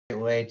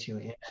way to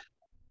end.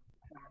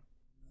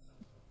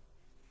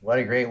 What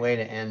a great way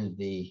to end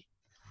the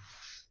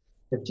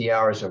 50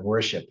 hours of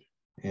worship.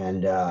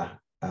 And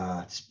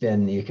it's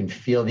been, you can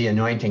feel the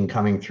anointing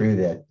coming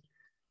through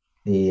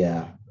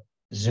the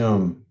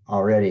Zoom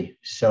already.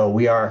 So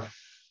we're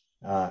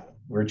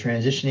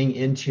transitioning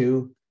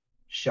into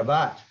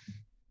Shabbat.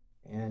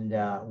 And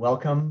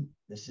welcome.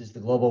 This is the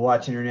Global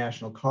Watch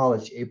International Call.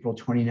 It's April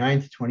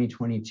 29th,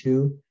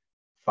 2022,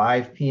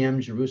 5 p.m.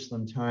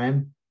 Jerusalem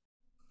time.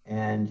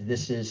 And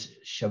this is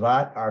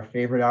Shabbat, our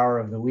favorite hour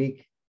of the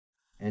week.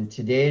 And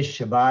today's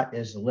Shabbat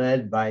is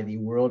led by the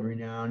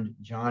world-renowned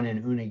John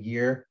and Una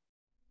Gear,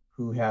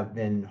 who have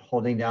been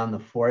holding down the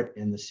fort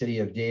in the city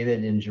of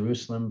David in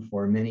Jerusalem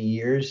for many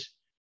years,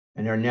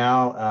 and are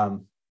now,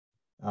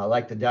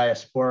 like the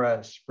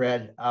diaspora,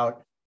 spread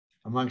out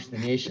amongst the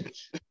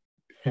nations.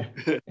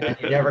 And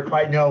you never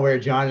quite know where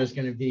John is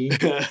going to be.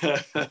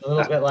 A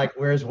little bit like,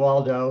 where's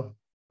Waldo?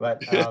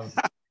 But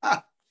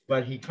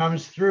he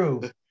comes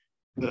through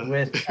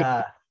with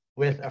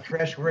a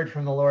fresh word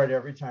from the Lord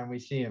every time we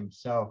see him.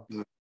 So,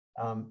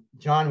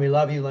 John, we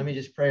love you. Let me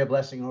just pray a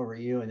blessing over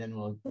you, and then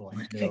we'll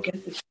hand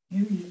it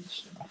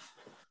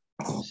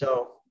over.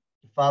 So,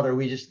 Father,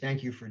 we just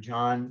thank you for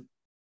John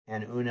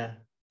and Una.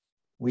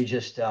 We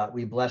just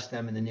we bless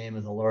them in the name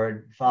of the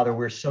Lord. Father,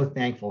 we're so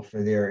thankful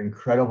for their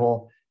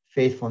incredible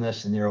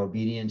faithfulness and their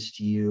obedience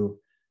to you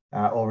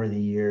over the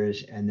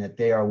years, and that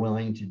they are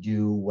willing to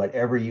do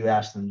whatever you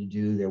ask them to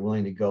do. They're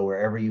willing to go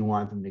wherever you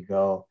want them to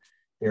go.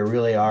 They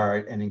really are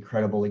an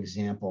incredible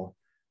example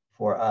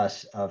for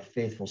us of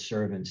faithful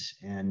servants.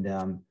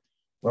 And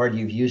Lord,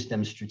 you've used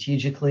them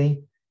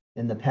strategically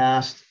in the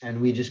past, and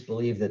we just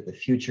believe that the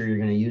future you're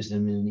going to use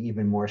them in an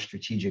even more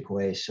strategic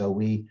way. So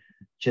we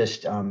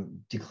just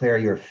declare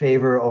your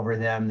favor over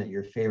them, that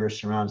your favor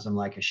surrounds them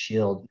like a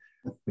shield.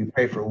 We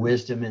pray for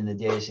wisdom in the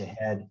days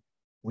ahead.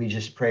 We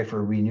just pray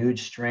for renewed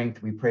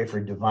strength. We pray for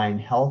divine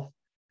health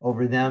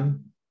over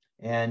them,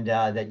 and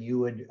that you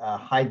would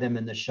hide them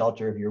in the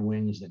shelter of your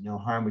wings, that no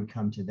harm would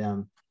come to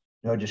them,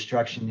 no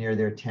destruction near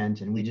their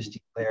tent. And we just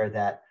declare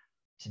that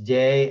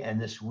today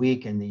and this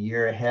week and the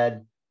year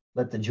ahead,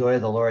 let the joy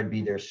of the Lord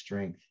be their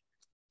strength.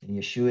 In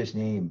Yeshua's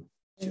name,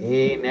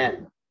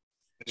 amen.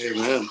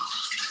 Amen.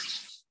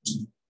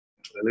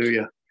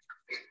 Hallelujah.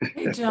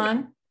 Hey,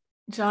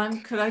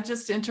 John, could I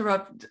just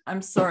interrupt?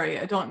 I'm sorry,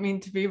 I don't mean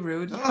to be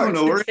rude. Oh,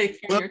 no worries.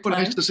 Well,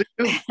 nice to see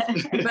you.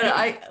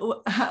 But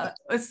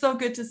it's so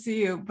good to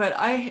see you. But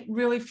I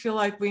really feel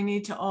like we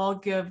need to all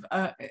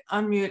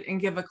unmute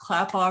and give a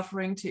clap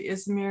offering to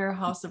Izmir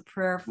House of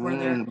Prayer for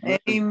their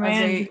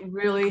Amen. They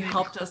really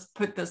helped us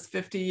put this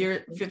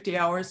 50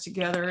 hours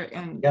together,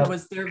 and it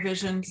was their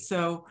vision.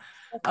 So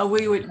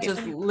we would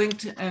just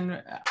linked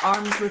and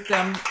arms with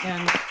them,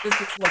 and this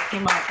is what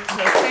came out.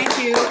 So thank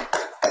you.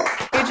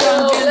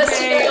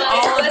 Bless you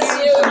guys. Bless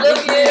you.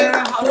 Love you.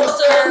 House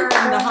of Prayer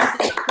and the House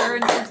of Prayer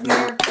in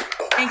Izmir.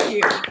 Thank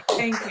you.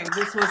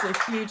 This was a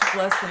huge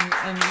blessing,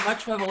 and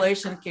much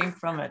revelation came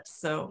from it.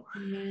 So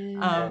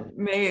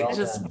may it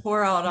just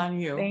pour out on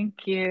you.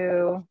 Thank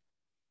you.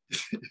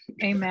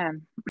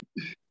 Amen.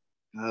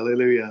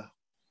 Hallelujah.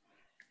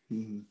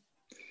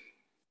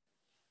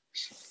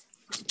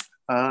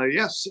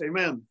 Yes,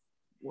 amen.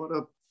 What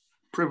a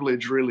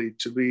privilege, really,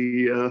 to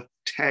be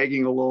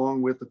tagging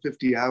along with the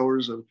 50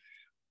 hours of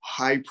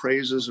high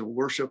praises and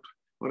worship.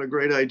 What a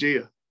great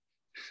idea.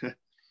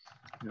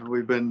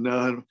 We've been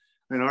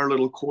in our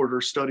little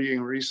quarter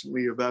studying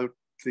recently about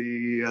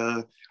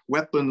the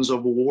weapons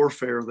of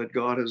warfare that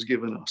God has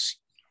given us,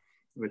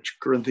 which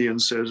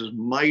Corinthians says is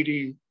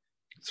mighty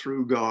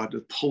through God,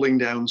 pulling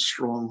down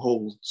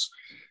strongholds,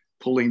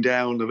 pulling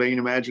down the vain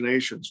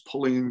imaginations,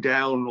 pulling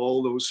down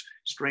all those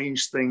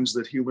strange things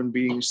that human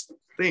beings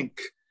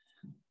think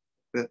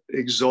that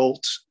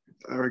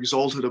are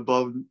exalted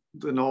above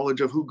the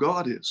knowledge of who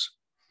God is.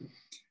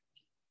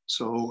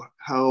 So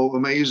how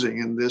amazing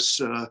in this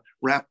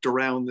wrapped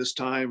around this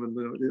time in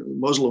the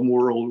Muslim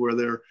world, where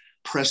they're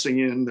pressing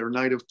in their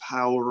night of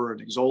power and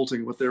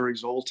exalting what they're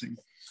exalting.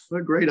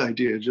 What a great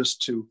idea,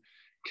 just to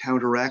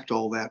counteract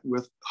all that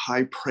with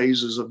high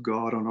praises of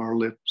God on our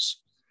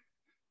lips,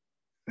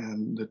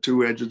 and the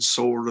two-edged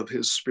sword of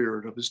his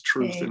spirit, of his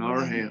truth in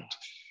our hand,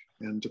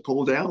 and to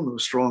pull down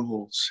those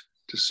strongholds,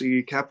 to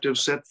see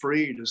captives set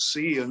free, to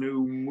see a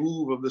new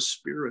move of the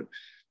Spirit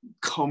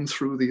come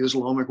through the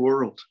Islamic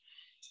world.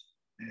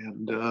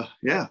 And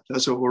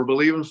that's what we're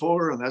believing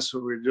for, and that's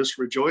what we're just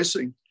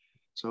rejoicing.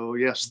 So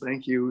yes,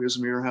 thank you,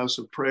 Izmir House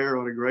of Prayer.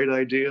 What a great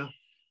idea.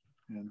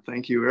 And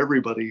thank you,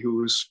 everybody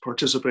who's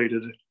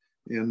participated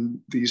in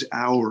these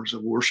hours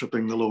of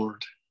worshiping the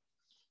Lord.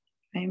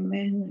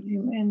 Amen,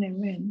 amen,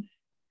 amen.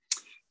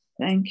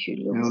 Thank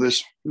you, Lord.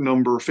 This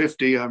number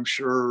 50, I'm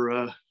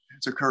sure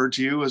it's occurred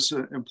to you as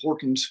an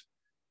important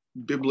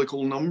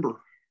biblical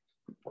number.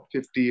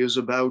 50 is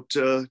about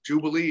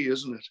Jubilee,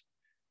 isn't it?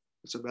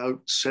 It's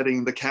about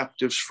setting the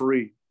captives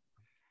free.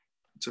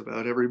 It's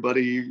about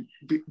everybody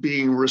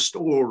being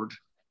restored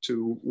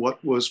to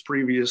what was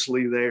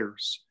previously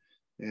theirs.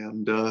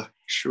 And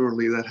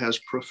surely that has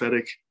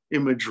prophetic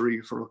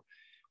imagery for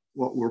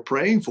what we're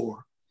praying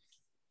for,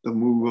 the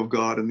move of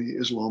God in the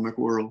Islamic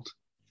world.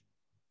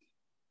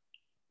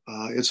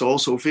 It's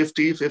also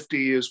 50.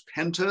 50 is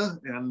Penta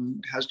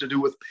and has to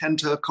do with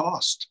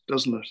Pentecost,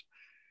 doesn't it?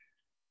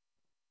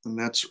 And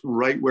that's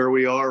right where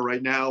we are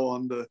right now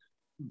on the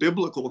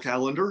biblical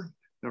calendar.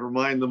 Never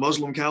mind the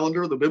Muslim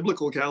calendar, the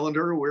biblical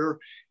calendar. We're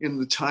in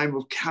the time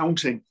of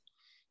counting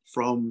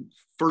from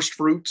first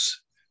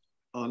fruits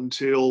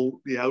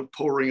until the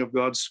outpouring of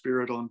God's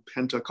Spirit on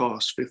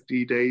Pentecost,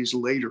 50 days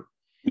later.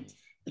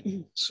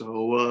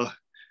 So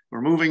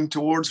we're moving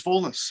towards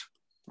fullness.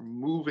 We're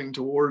moving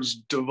towards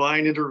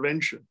divine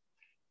intervention.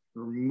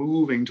 We're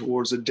moving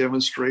towards a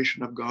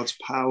demonstration of God's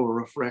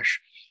power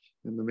afresh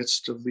in the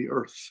midst of the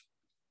earth.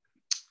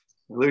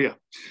 Hallelujah.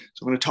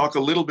 So I'm going to talk a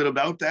little bit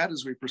about that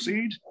as we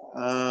proceed.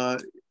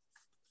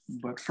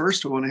 But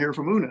first, I want to hear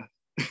from Una.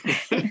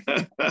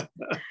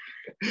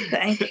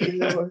 Thank you,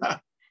 Lord.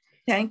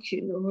 Thank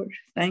you, Lord.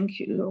 Thank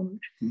you, Lord.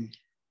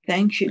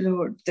 Thank you,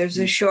 Lord. There's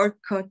a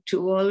shortcut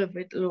to all of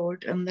it,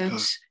 Lord, and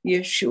that's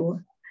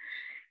Yeshua.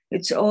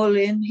 It's all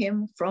in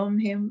him, from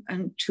him,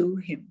 and to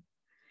him.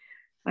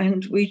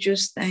 And we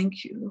just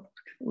thank you, Lord.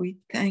 We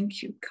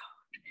thank you,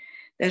 God,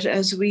 that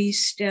as we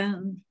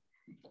stand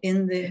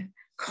in the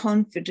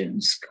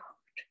confidence,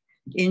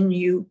 God, in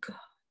you, God,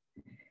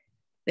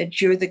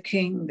 that you're the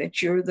King,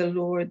 that you're the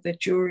Lord,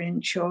 that you're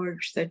in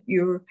charge, that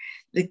you're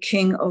the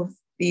King of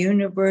the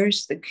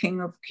universe, the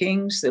King of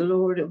kings, the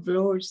Lord of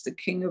lords, the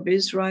King of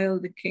Israel,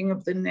 the King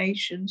of the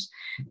nations,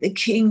 the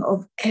King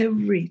of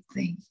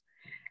everything.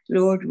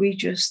 Lord, we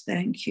just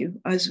thank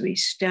you as we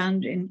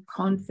stand in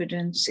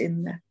confidence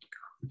in that,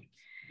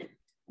 God,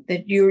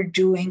 that you're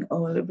doing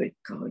all of it,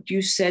 God.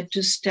 You said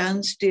to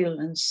stand still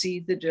and see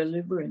the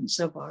deliverance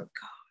of our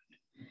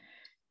God.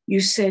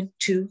 You said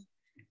to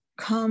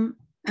come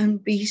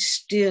and be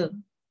still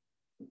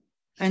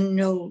and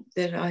know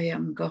that I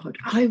am God.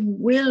 I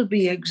will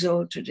be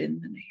exalted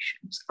in the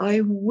nations.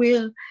 I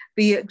will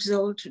be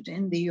exalted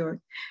in the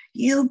earth.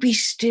 You be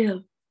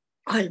still,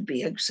 I'll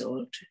be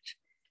exalted.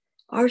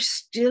 Our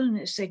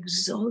stillness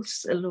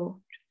exalts the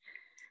Lord.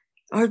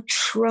 Our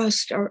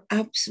trust, our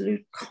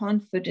absolute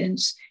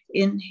confidence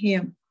in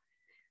him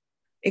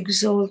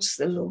exalts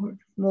the Lord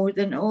more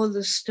than all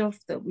the stuff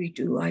that we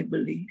do, I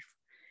believe.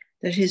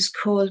 That his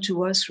call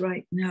to us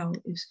right now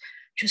is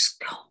just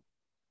come.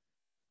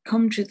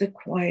 Come to the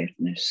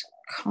quietness.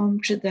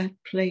 Come to that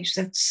place,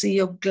 that sea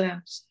of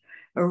glass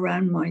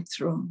around my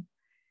throne.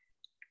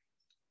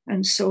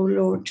 And so,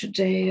 Lord,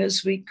 today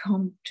as we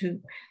come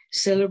to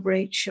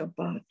celebrate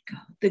Shabbat,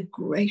 God, the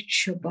great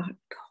Shabbat,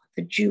 God,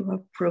 that you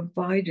have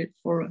provided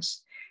for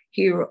us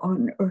here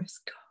on earth,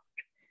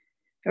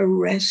 God, a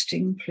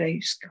resting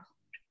place, God,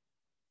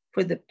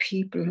 for the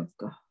people of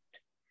God.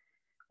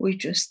 We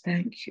just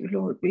thank you,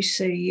 Lord. We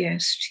say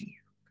yes to you.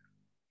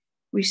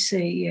 We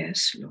say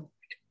yes, Lord.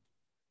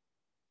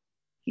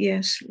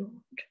 Yes, Lord.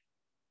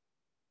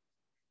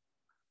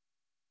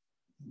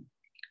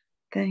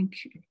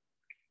 Thank you.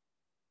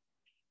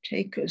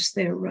 Take us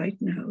there right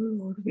now,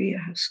 Lord, we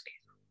ask you.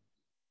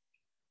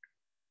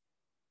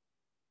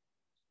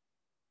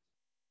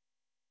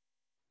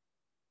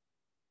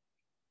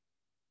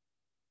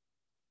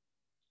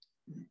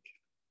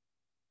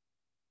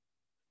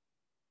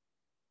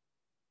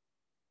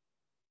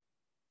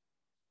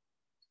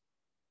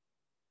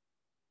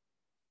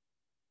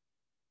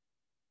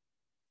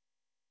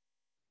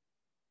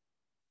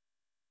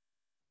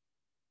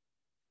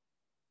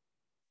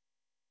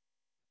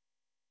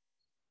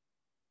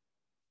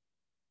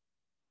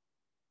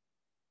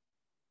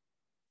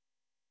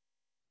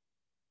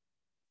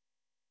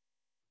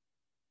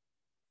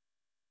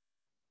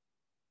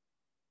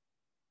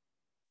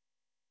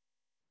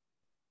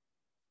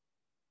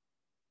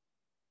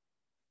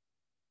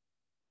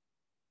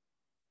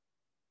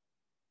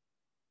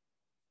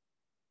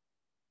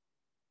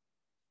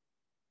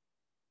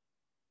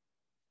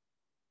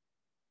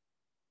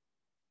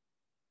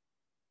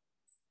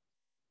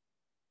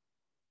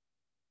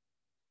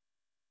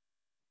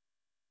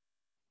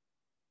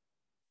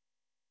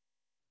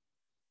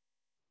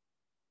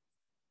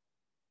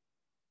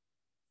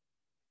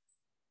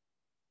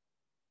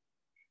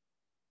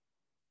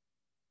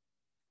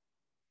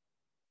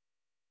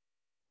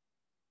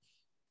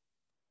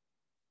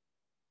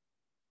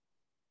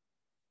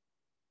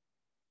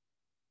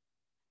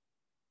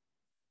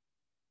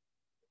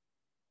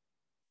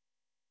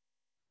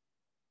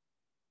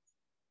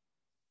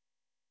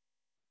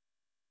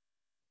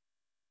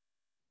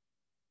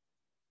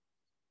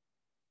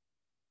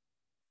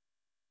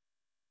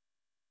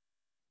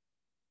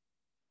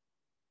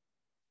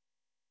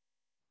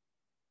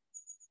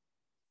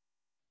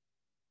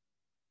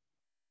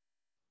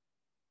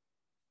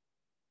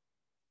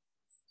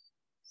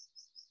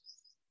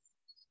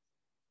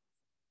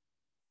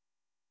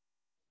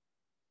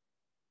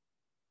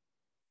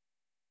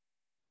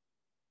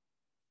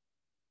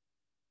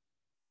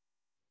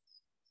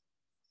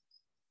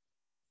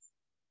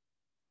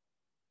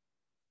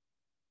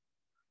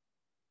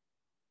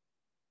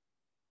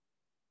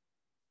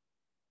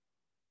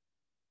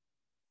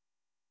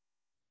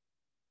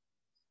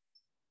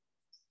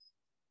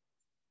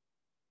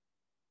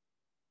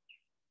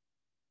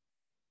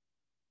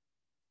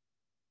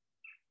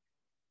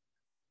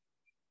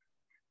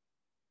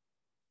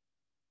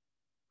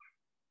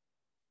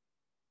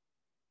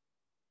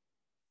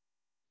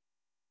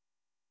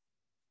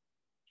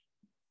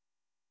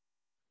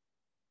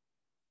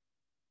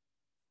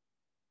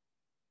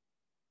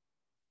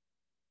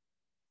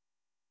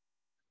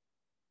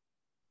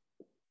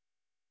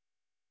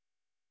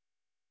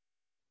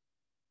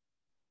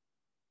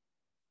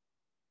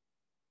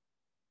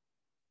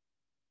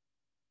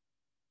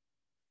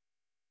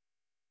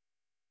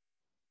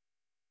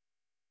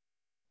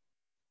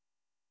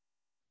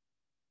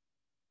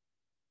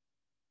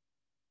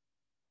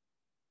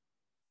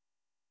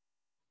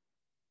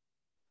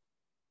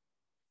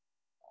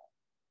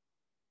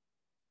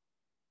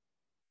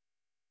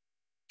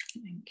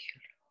 Thank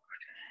you,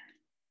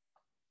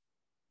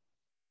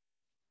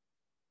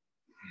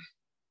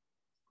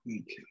 Lord.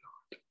 Thank you,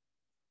 Lord.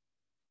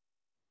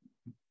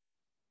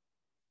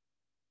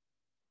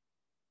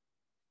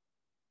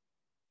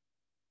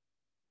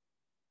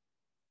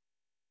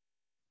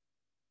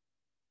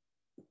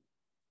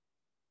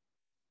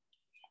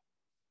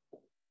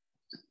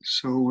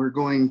 So we're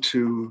going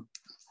to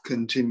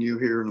continue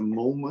here in a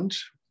moment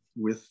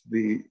with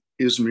the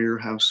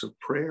Izmir House of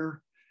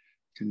Prayer,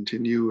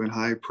 continue in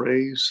high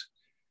praise.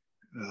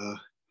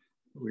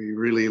 We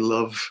really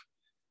love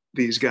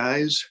these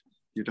guys.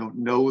 You don't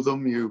know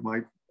them, you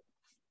might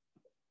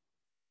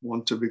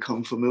want to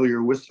become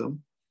familiar with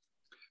them,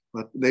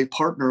 but they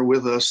partner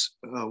with us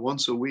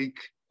once a week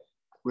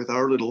with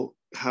our little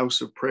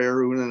house of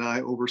prayer Una and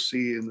I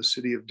oversee in the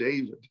city of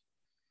David.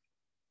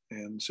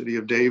 And the city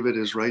of David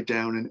is right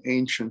down in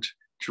ancient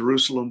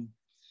Jerusalem.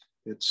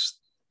 It's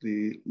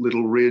the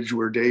little ridge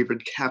where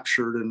David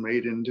captured and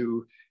made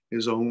into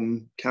his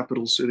own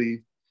capital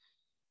city.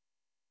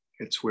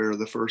 It's where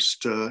the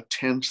first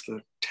tent,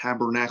 the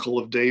tabernacle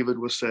of David,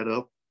 was set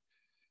up.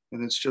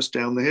 And it's just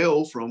down the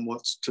hill from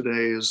what's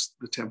today is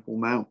the Temple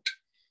Mount,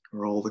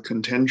 where all the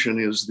contention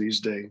is these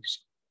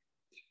days.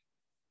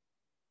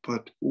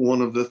 But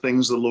one of the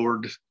things the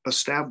Lord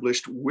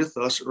established with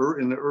us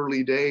in the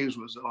early days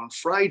was on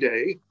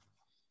Friday,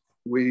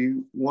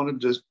 we wanted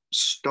to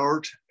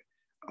start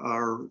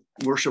our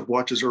worship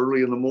watches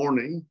early in the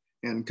morning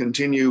and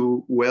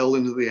continue well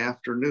into the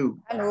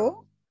afternoon.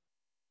 Hallo?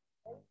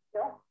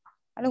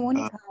 Hallo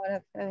Monika,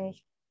 oder für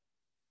mich?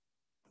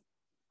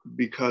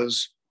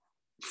 Because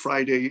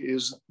Friday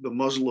is the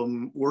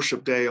Muslim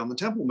worship day on the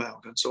Temple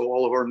Mount. And so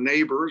all of our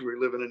neighbors, we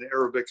live in an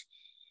Arabic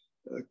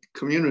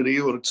community,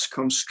 would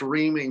come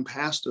streaming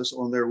past us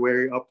on their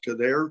way up to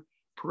their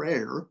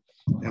prayer.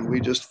 And we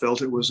just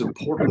felt it was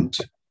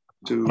important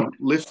to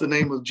lift the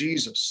name of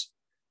Jesus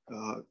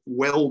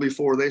well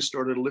before they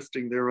started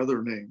lifting their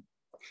other name.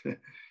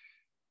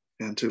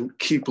 And to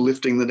keep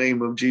lifting the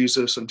name of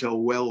Jesus until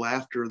well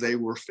after they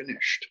were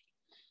finished.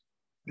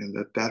 And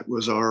that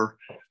was our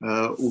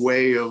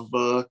way of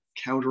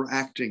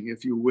counteracting,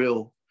 if you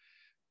will,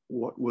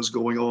 what was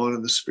going on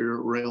in the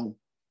spirit realm.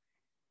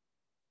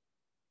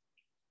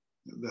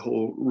 The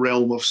whole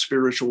realm of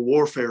spiritual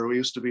warfare. We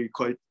used to be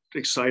quite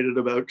excited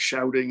about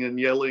shouting and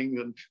yelling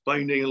and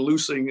binding and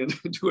loosing and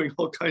doing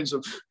all kinds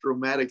of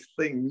dramatic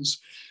things.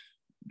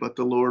 But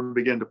the Lord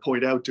began to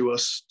point out to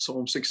us,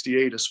 Psalm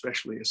 68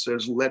 especially, it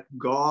says, let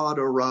God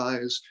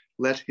arise,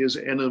 let his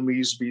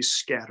enemies be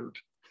scattered.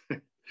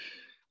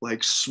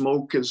 Like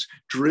smoke is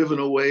driven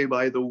away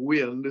by the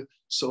wind,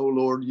 so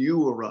Lord,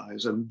 you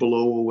arise and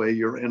blow away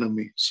your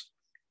enemies.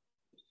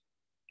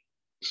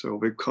 So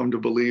we've come to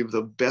believe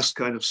the best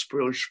kind of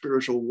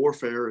spiritual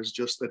warfare is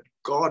just that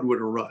God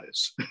would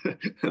arise,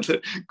 and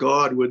that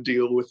God would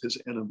deal with his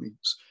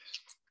enemies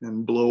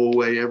and blow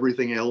away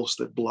everything else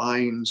that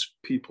blinds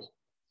people,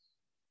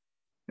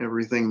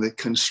 everything that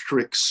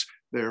constricts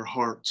their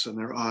hearts and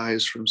their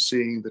eyes from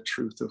seeing the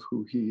truth of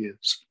who he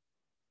is.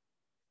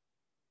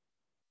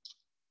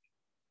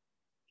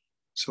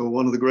 So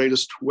one of the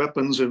greatest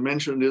weapons I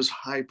mentioned is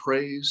high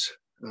praise,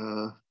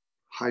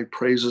 high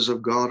praises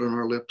of God on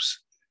our lips.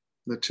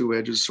 The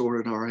two-edged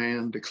sword in our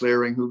hand,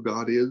 declaring who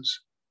God is.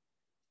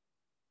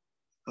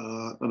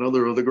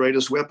 Another of the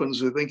greatest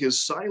weapons, I think,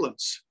 is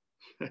silence.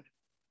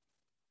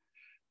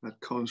 That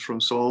comes from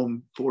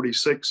Psalm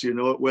 46. You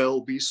know it well,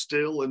 be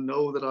still and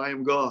know that I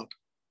am God.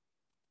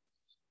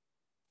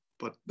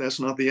 But that's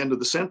not the end of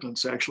the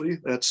sentence, actually.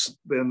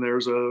 Then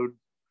there's a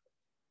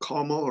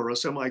comma or a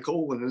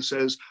semicolon, and it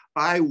says,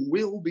 I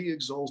will be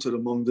exalted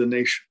among the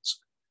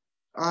nations.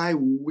 I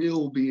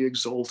will be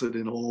exalted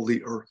in all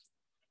the earth.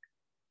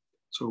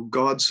 So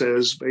God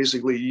says,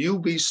 basically, you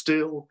be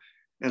still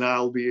and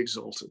I'll be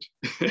exalted.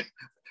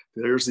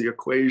 There's the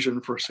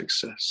equation for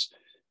success.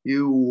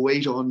 You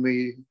wait on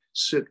me,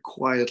 sit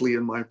quietly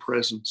in my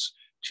presence,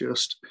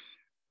 just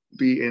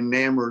be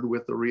enamored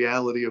with the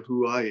reality of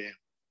who I am.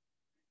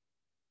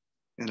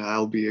 And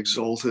I'll be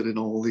exalted in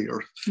all the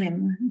earth.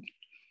 Amen.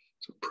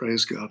 So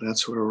praise God,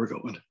 that's where we're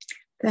going.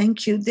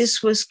 Thank you.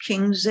 This was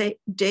King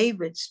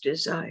David's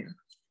desire.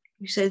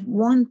 He said,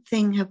 one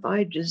thing have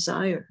I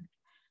desired,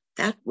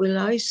 that will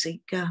I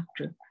seek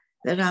after,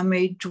 that I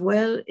may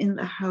dwell in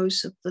the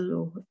house of the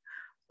Lord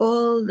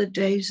all the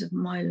days of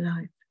my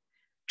life,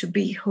 to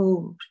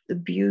behold the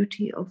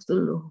beauty of the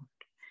Lord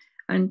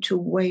and to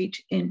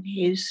wait in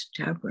his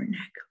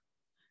tabernacle.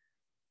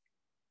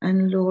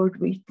 And Lord,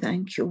 we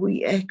thank you.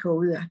 We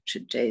echo that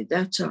today.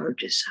 That's our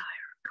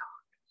desire,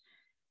 God.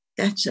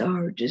 That's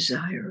our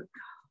desire, God.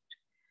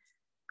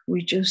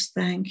 We just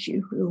thank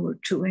you, Lord,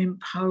 to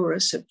empower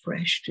us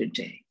afresh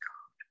today,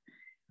 God,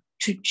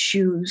 to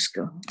choose,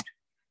 God,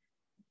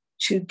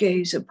 to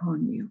gaze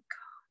upon you,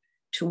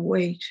 God, to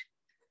wait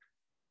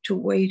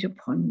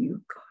upon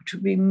you, God, to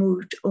be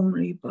moved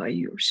only by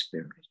your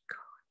Spirit, God,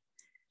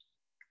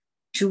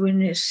 to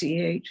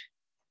initiate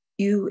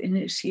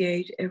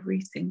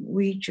everything.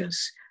 We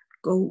just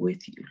go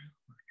with you,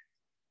 Lord,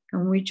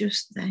 and we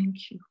just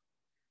thank you.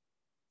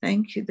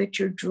 Thank you that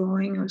you're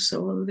drawing us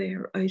all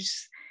there. I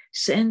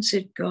sense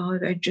it,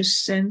 God. I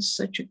just sense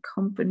such a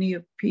company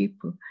of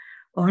people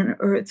on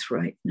earth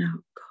right now,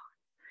 God,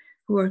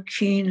 who are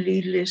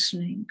keenly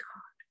listening,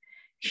 God,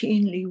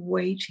 keenly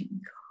waiting,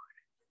 God.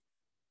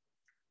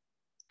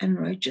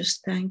 And I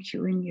just thank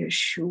you in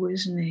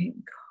Yeshua's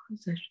name, God,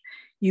 that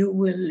you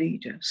will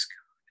lead us, God.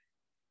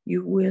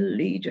 You will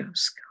lead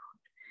us, God.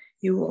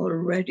 You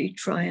already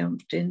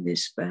triumphed in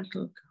this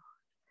battle, God.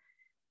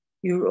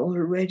 You're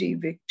already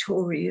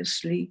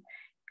victoriously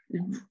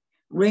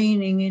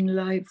reigning in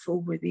life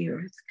over the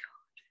earth,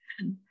 God.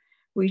 And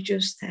we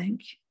just thank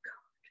you, God.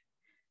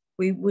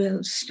 We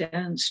will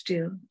stand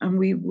still and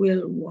we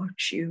will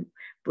watch you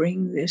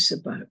bring this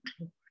about,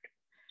 Lord.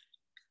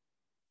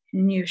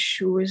 In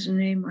Yeshua's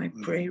name, I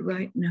pray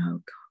right now,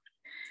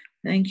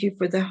 God. Thank you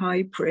for the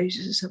high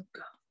praises of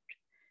God.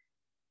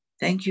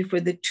 Thank you for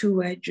the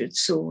two-edged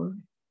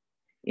sword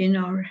in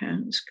our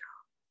hands, God.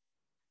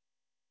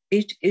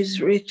 It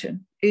is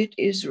written, it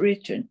is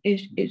written,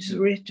 it is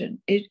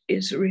written, it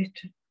is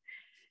written.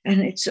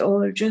 And it's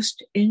all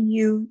just in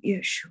you,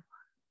 Yeshua.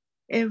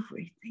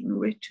 Everything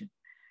written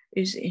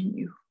is in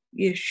you,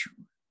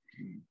 Yeshua.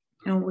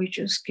 And we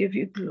just give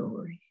you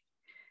glory.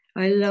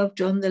 I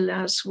loved on the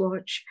last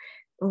watch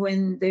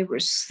when they were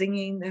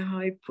singing the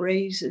high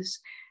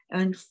praises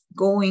and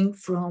going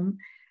from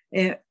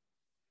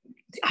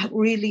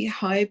really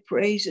high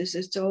praises.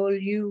 It's all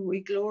you.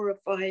 We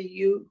glorify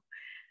you.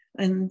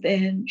 And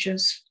then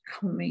just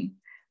coming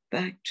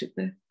back to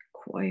the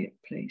quiet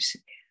place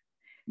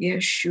again.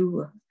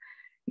 Yeshua,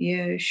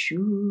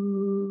 Yeshua.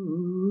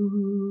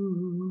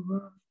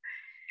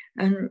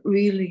 And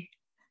really,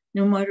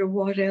 no matter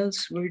what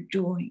else we're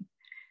doing,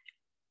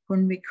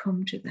 when we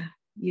come to that,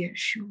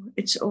 Yeshua,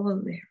 it's all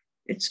there.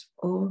 It's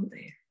all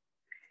there.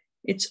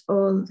 It's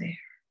all there.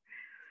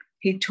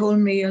 He told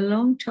me a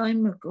long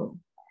time ago,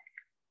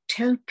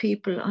 tell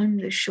people I'm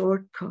the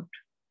shortcut.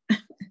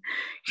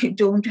 You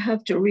don't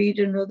have to read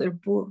another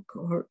book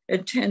or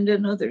attend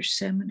another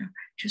seminar.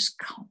 Just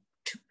come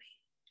to me.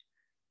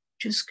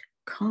 Just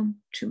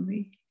come to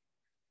me.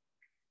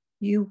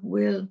 You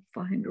will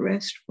find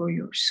rest for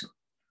your soul.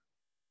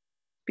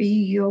 Be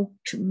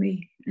yoked to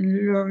me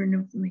and learn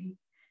of me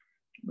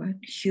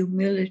about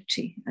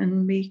humility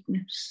and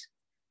meekness,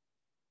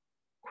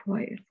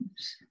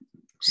 quietness,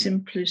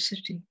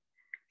 simplicity.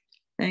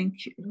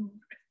 Thank you, Lord.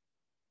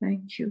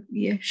 Thank you,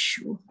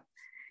 Yeshua.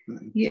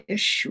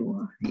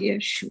 Yeshua,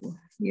 Yeshua,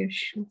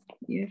 Yeshua,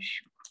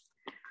 Yeshua.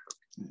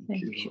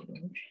 Thank you,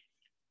 Lord.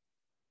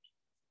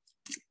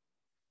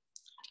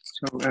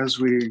 So as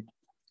we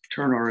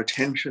turn our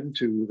attention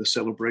to the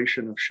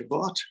celebration of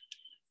Shabbat,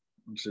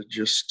 I want to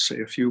just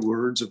say a few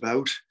words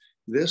about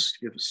this,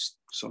 give us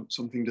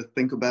something to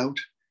think about,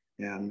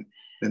 and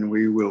then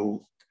we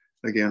will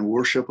again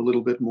worship a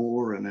little bit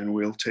more, and then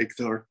we'll take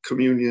our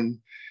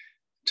communion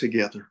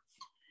together.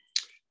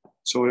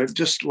 So I'd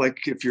just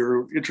like, if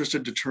you're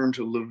interested, to turn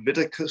to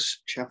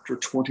Leviticus chapter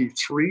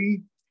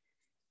 23,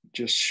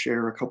 just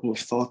share a couple of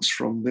thoughts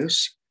from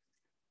this.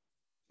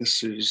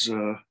 This is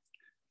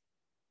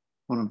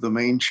one of the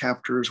main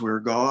chapters where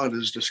God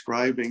is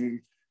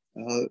describing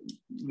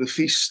the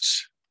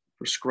feasts,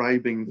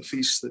 prescribing the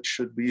feasts that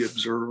should be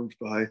observed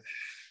by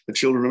the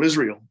children of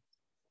Israel.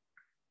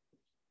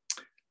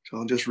 So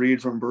I'll just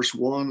read from verse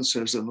 1. It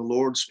says, "And the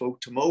Lord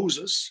spoke to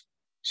Moses,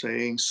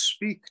 saying,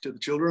 Speak to the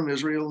children of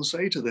Israel and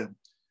say to them,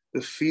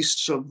 the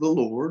feasts of the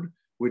Lord,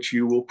 which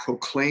you will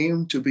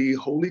proclaim to be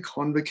holy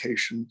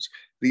convocations,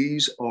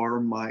 these are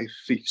my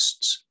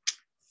feasts."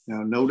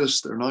 Now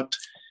notice they're not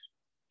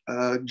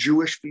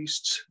Jewish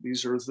feasts.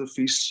 These are the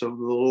feasts of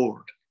the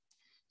Lord.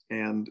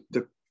 And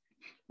the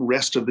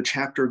rest of the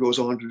chapter goes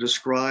on to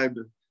describe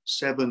the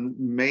 7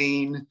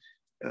 main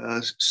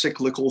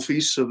cyclical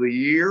feasts of the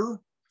year,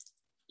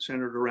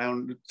 centered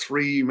around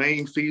 3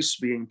 main feasts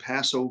being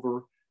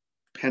Passover,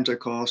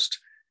 Pentecost,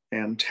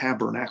 and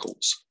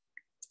Tabernacles.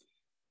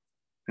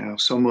 Now,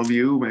 some of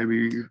you,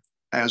 maybe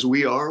as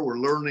we are, we're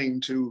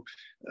learning to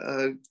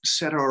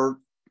set our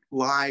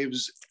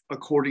lives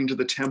according to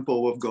the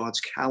tempo of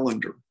God's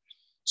calendar.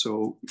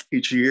 So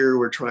each year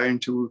we're trying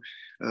to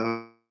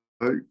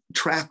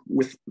track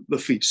with the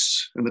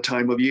feasts and the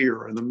time of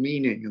year and the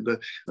meaning and the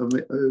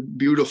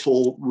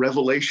beautiful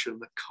revelation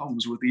that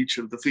comes with each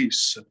of the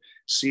feasts, and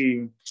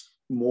seeing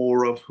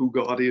more of who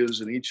God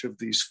is in each of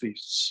these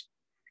feasts,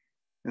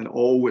 and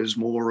always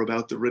more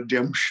about the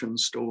redemption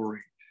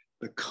story,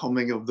 the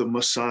coming of the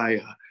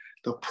Messiah,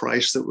 the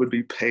price that would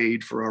be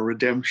paid for our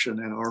redemption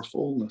and our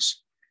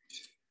fullness.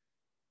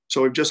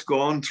 So we've just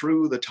gone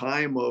through the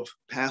time of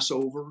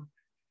Passover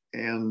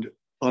and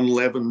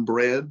unleavened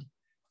bread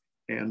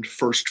and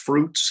first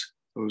fruits.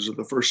 Those are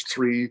the first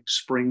 3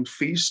 spring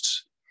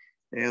feasts.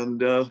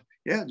 And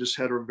just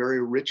had a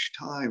very rich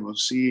time of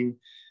seeing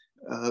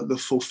the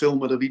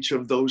fulfillment of each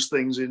of those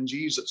things in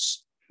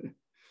Jesus.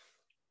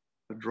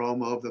 The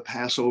drama of the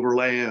Passover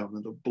lamb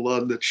and the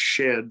blood that's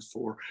shed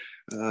for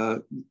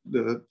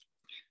the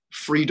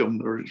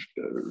freedom or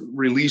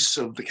release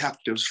of the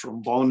captives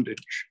from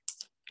bondage,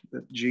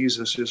 that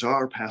Jesus is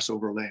our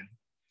Passover lamb.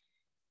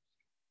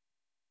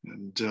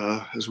 And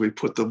as we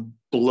put the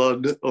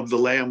blood of the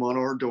Lamb on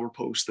our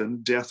doorpost,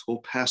 then death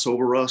will pass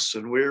over us,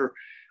 and we're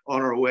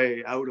on our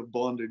way out of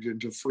bondage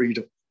into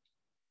freedom.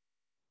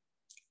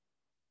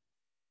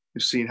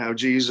 You've seen how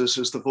Jesus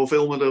is the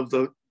fulfillment of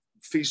the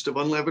Feast of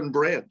Unleavened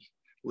Bread.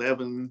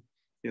 Leaven,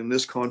 in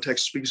this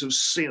context, speaks of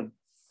sin.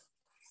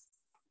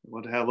 We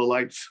want to have a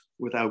life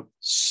without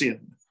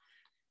sin.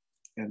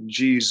 And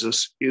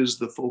Jesus is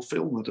the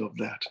fulfillment of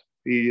that.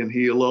 He and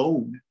he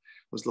alone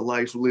was the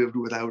life lived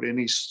without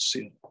any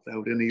sin,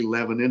 without any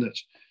leaven in it.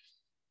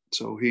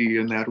 So he,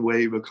 in that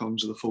way,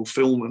 becomes the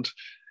fulfillment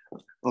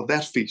of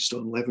that feast,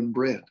 unleavened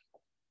bread.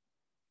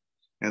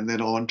 And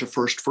then on to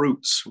first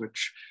fruits,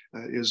 which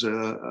is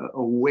a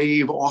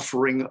wave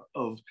offering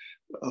of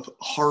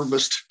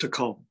harvest to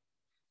come.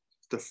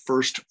 The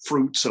first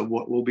fruits of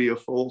what will be a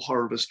full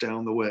harvest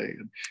down the way.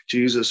 And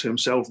Jesus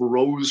himself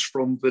rose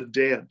from the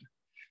dead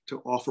to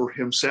offer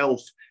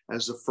himself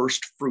as the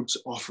first fruits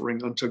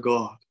offering unto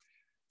God.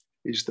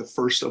 He's the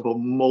first of a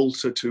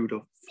multitude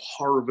of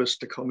harvest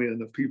to come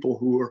in, of people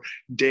who are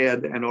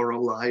dead and are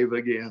alive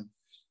again.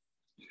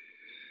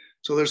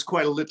 So there's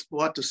quite a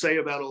lot to say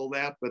about all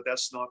that, but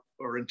that's not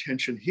our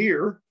intention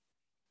here.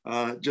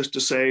 Just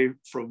to say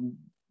from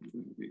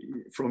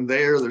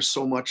there's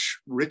so much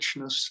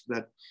richness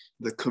that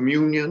the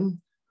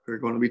communion we're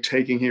going to be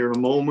taking here in a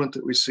moment,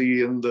 that we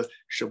see in the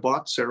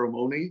Shabbat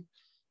ceremony,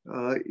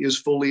 is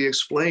fully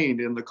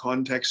explained in the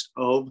context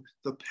of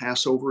the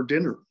Passover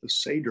dinner, the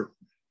Seder.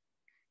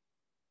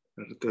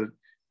 At the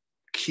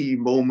key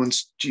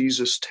moments,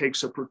 Jesus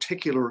takes a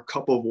particular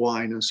cup of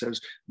wine and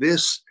says,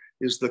 "This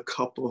is the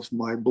cup of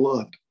my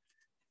blood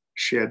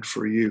shed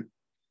for you."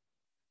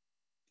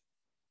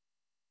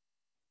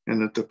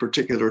 And at the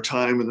particular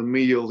time of the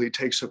meal, he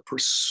takes a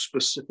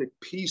specific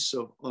piece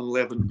of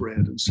unleavened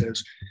bread and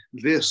says,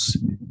 "This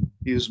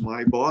is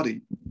my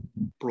body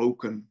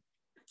broken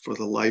for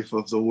the life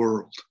of the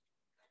world."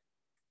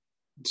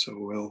 So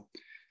we'll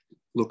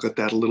look at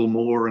that a little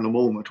more in a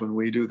moment when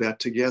we do that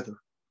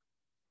together.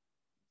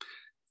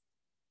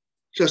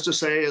 Just to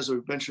say, as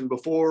we've mentioned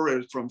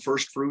before, from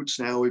first fruits,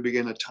 now we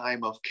begin a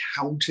time of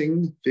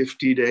counting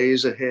 50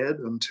 days ahead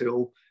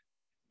until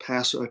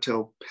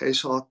Pentecost,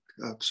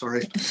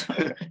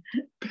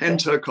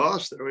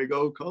 there we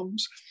go,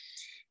 comes.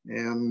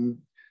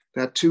 And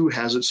that too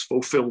has its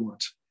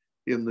fulfillment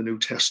in the New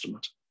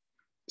Testament.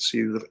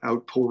 See the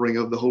outpouring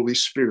of the Holy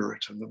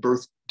Spirit and the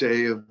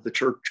birthday of the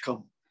church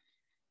come.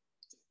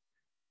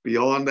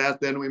 Beyond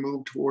that, then we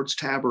move towards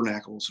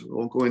tabernacles. We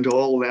won't go into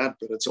all that,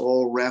 but it's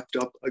all wrapped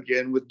up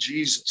again with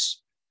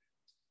Jesus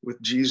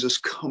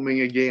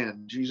coming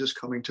again, Jesus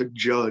coming to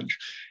judge,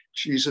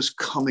 Jesus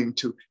coming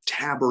to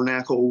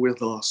tabernacle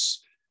with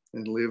us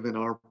and live in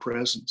our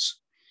presence.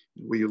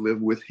 We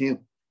live with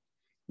him.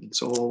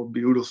 It's all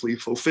beautifully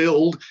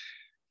fulfilled.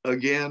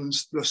 Again,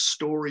 the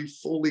story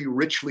fully,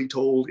 richly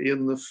told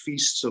in the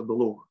feasts of the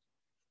Lord.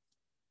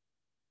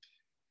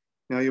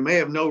 Now, you may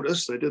have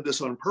noticed, I did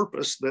this on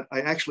purpose, that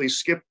I actually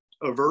skipped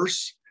a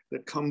verse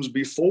that comes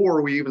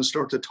before we even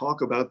start to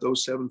talk about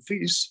those 7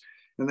 feasts,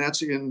 and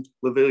that's in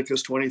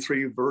Leviticus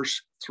 23,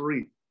 verse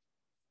 3.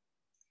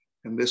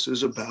 And this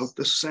is about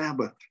the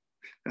Sabbath.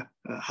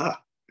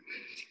 Aha.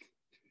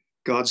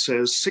 God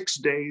says, 6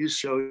 days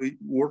shall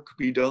work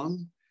be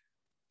done,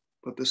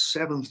 but the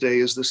 7th day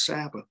is the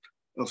Sabbath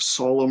of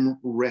solemn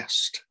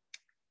rest,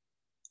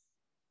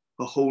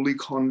 a holy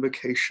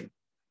convocation.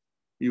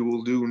 You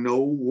will do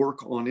no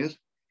work on it.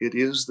 It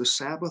is the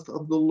Sabbath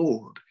of the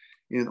Lord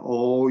in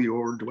all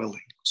your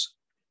dwellings.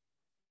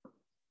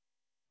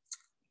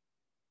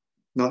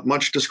 Not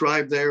much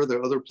described there. There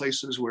are other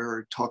places where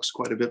it talks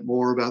quite a bit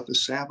more about the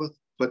Sabbath,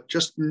 but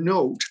just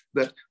note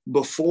that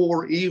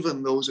before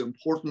even those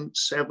important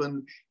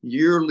 7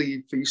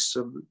 yearly feasts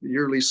of the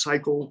yearly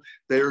cycle,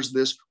 there's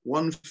this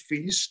one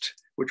feast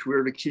which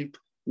we're to keep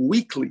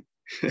weekly.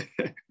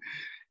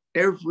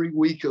 Every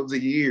week of the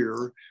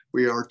year,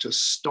 we are to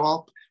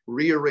stop,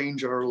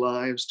 rearrange our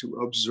lives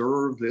to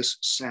observe this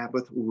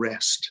Sabbath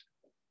rest.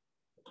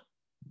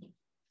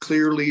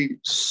 Clearly,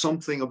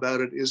 something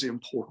about it is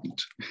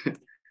important.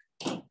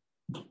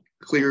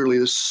 Clearly,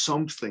 there's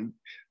something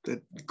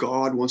that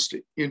God wants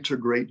to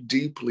integrate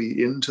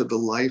deeply into the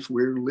life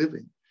we're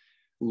living,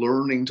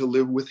 learning to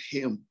live with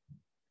him,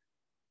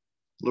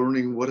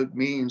 learning what it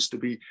means to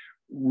be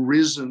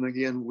risen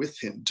again with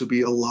him, to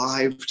be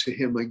alive to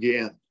him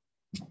again.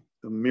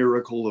 The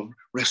miracle of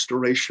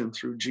restoration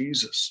through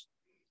Jesus.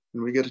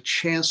 And we get a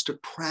chance to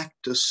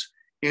practice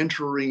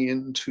entering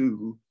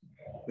into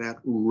that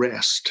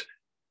rest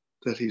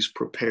that he's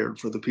prepared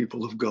for the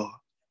people of God.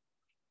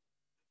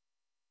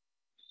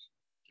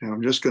 Now,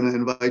 I'm just going to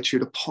invite you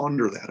to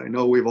ponder that. I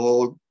know we've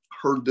all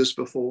heard this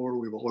before.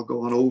 We've all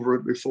gone over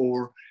it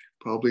before,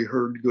 probably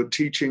heard good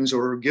teachings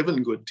or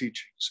given good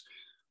teachings.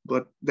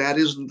 But that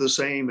isn't the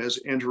same as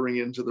entering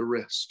into the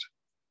rest.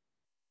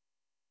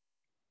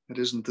 It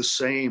isn't the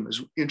same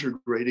as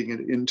integrating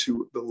it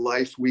into the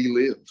life we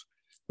live,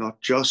 not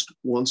just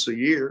once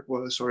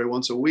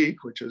a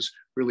week, which is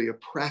really a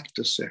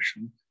practice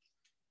session,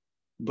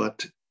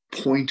 but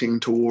pointing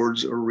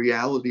towards a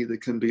reality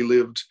that can be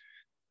lived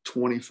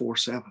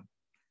 24/7,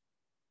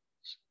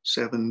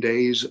 7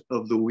 days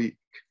of the week.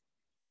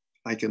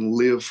 I can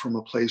live from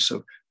a place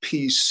of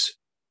peace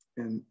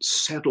and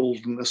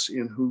settledness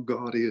in who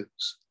God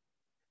is.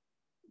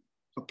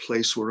 A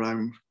place where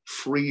I'm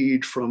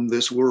freed from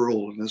this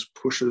world and its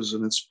pushes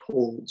and its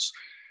pulls,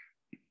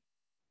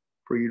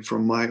 freed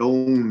from my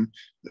own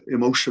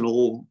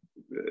emotional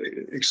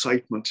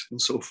excitement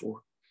and so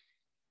forth.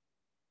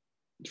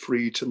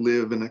 Free to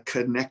live in a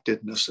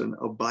connectedness and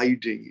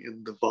abiding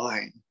in the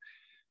vine,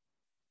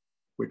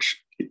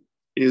 which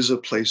is a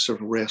place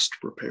of rest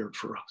prepared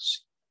for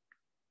us.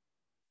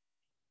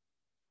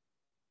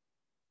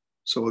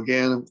 So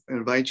again, I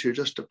invite you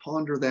just to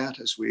ponder that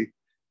as we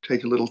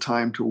take a little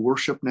time to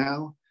worship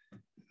now.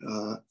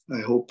 I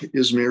hope,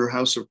 Izmir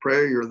House of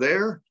Prayer, you're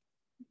there.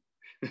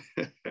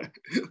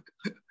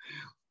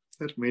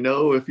 Let me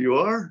know if you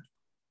are.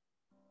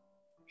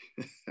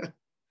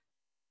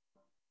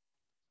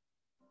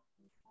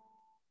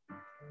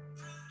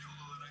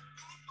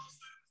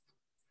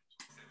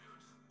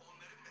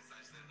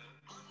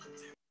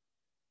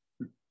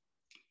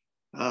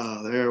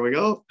 There we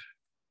go.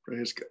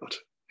 Praise God.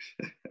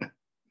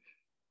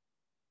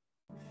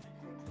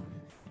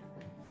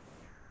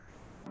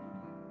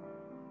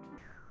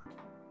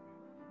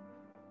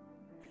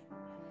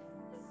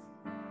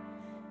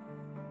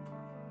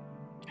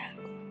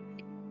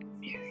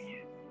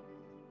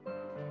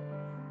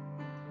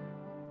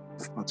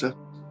 What's that?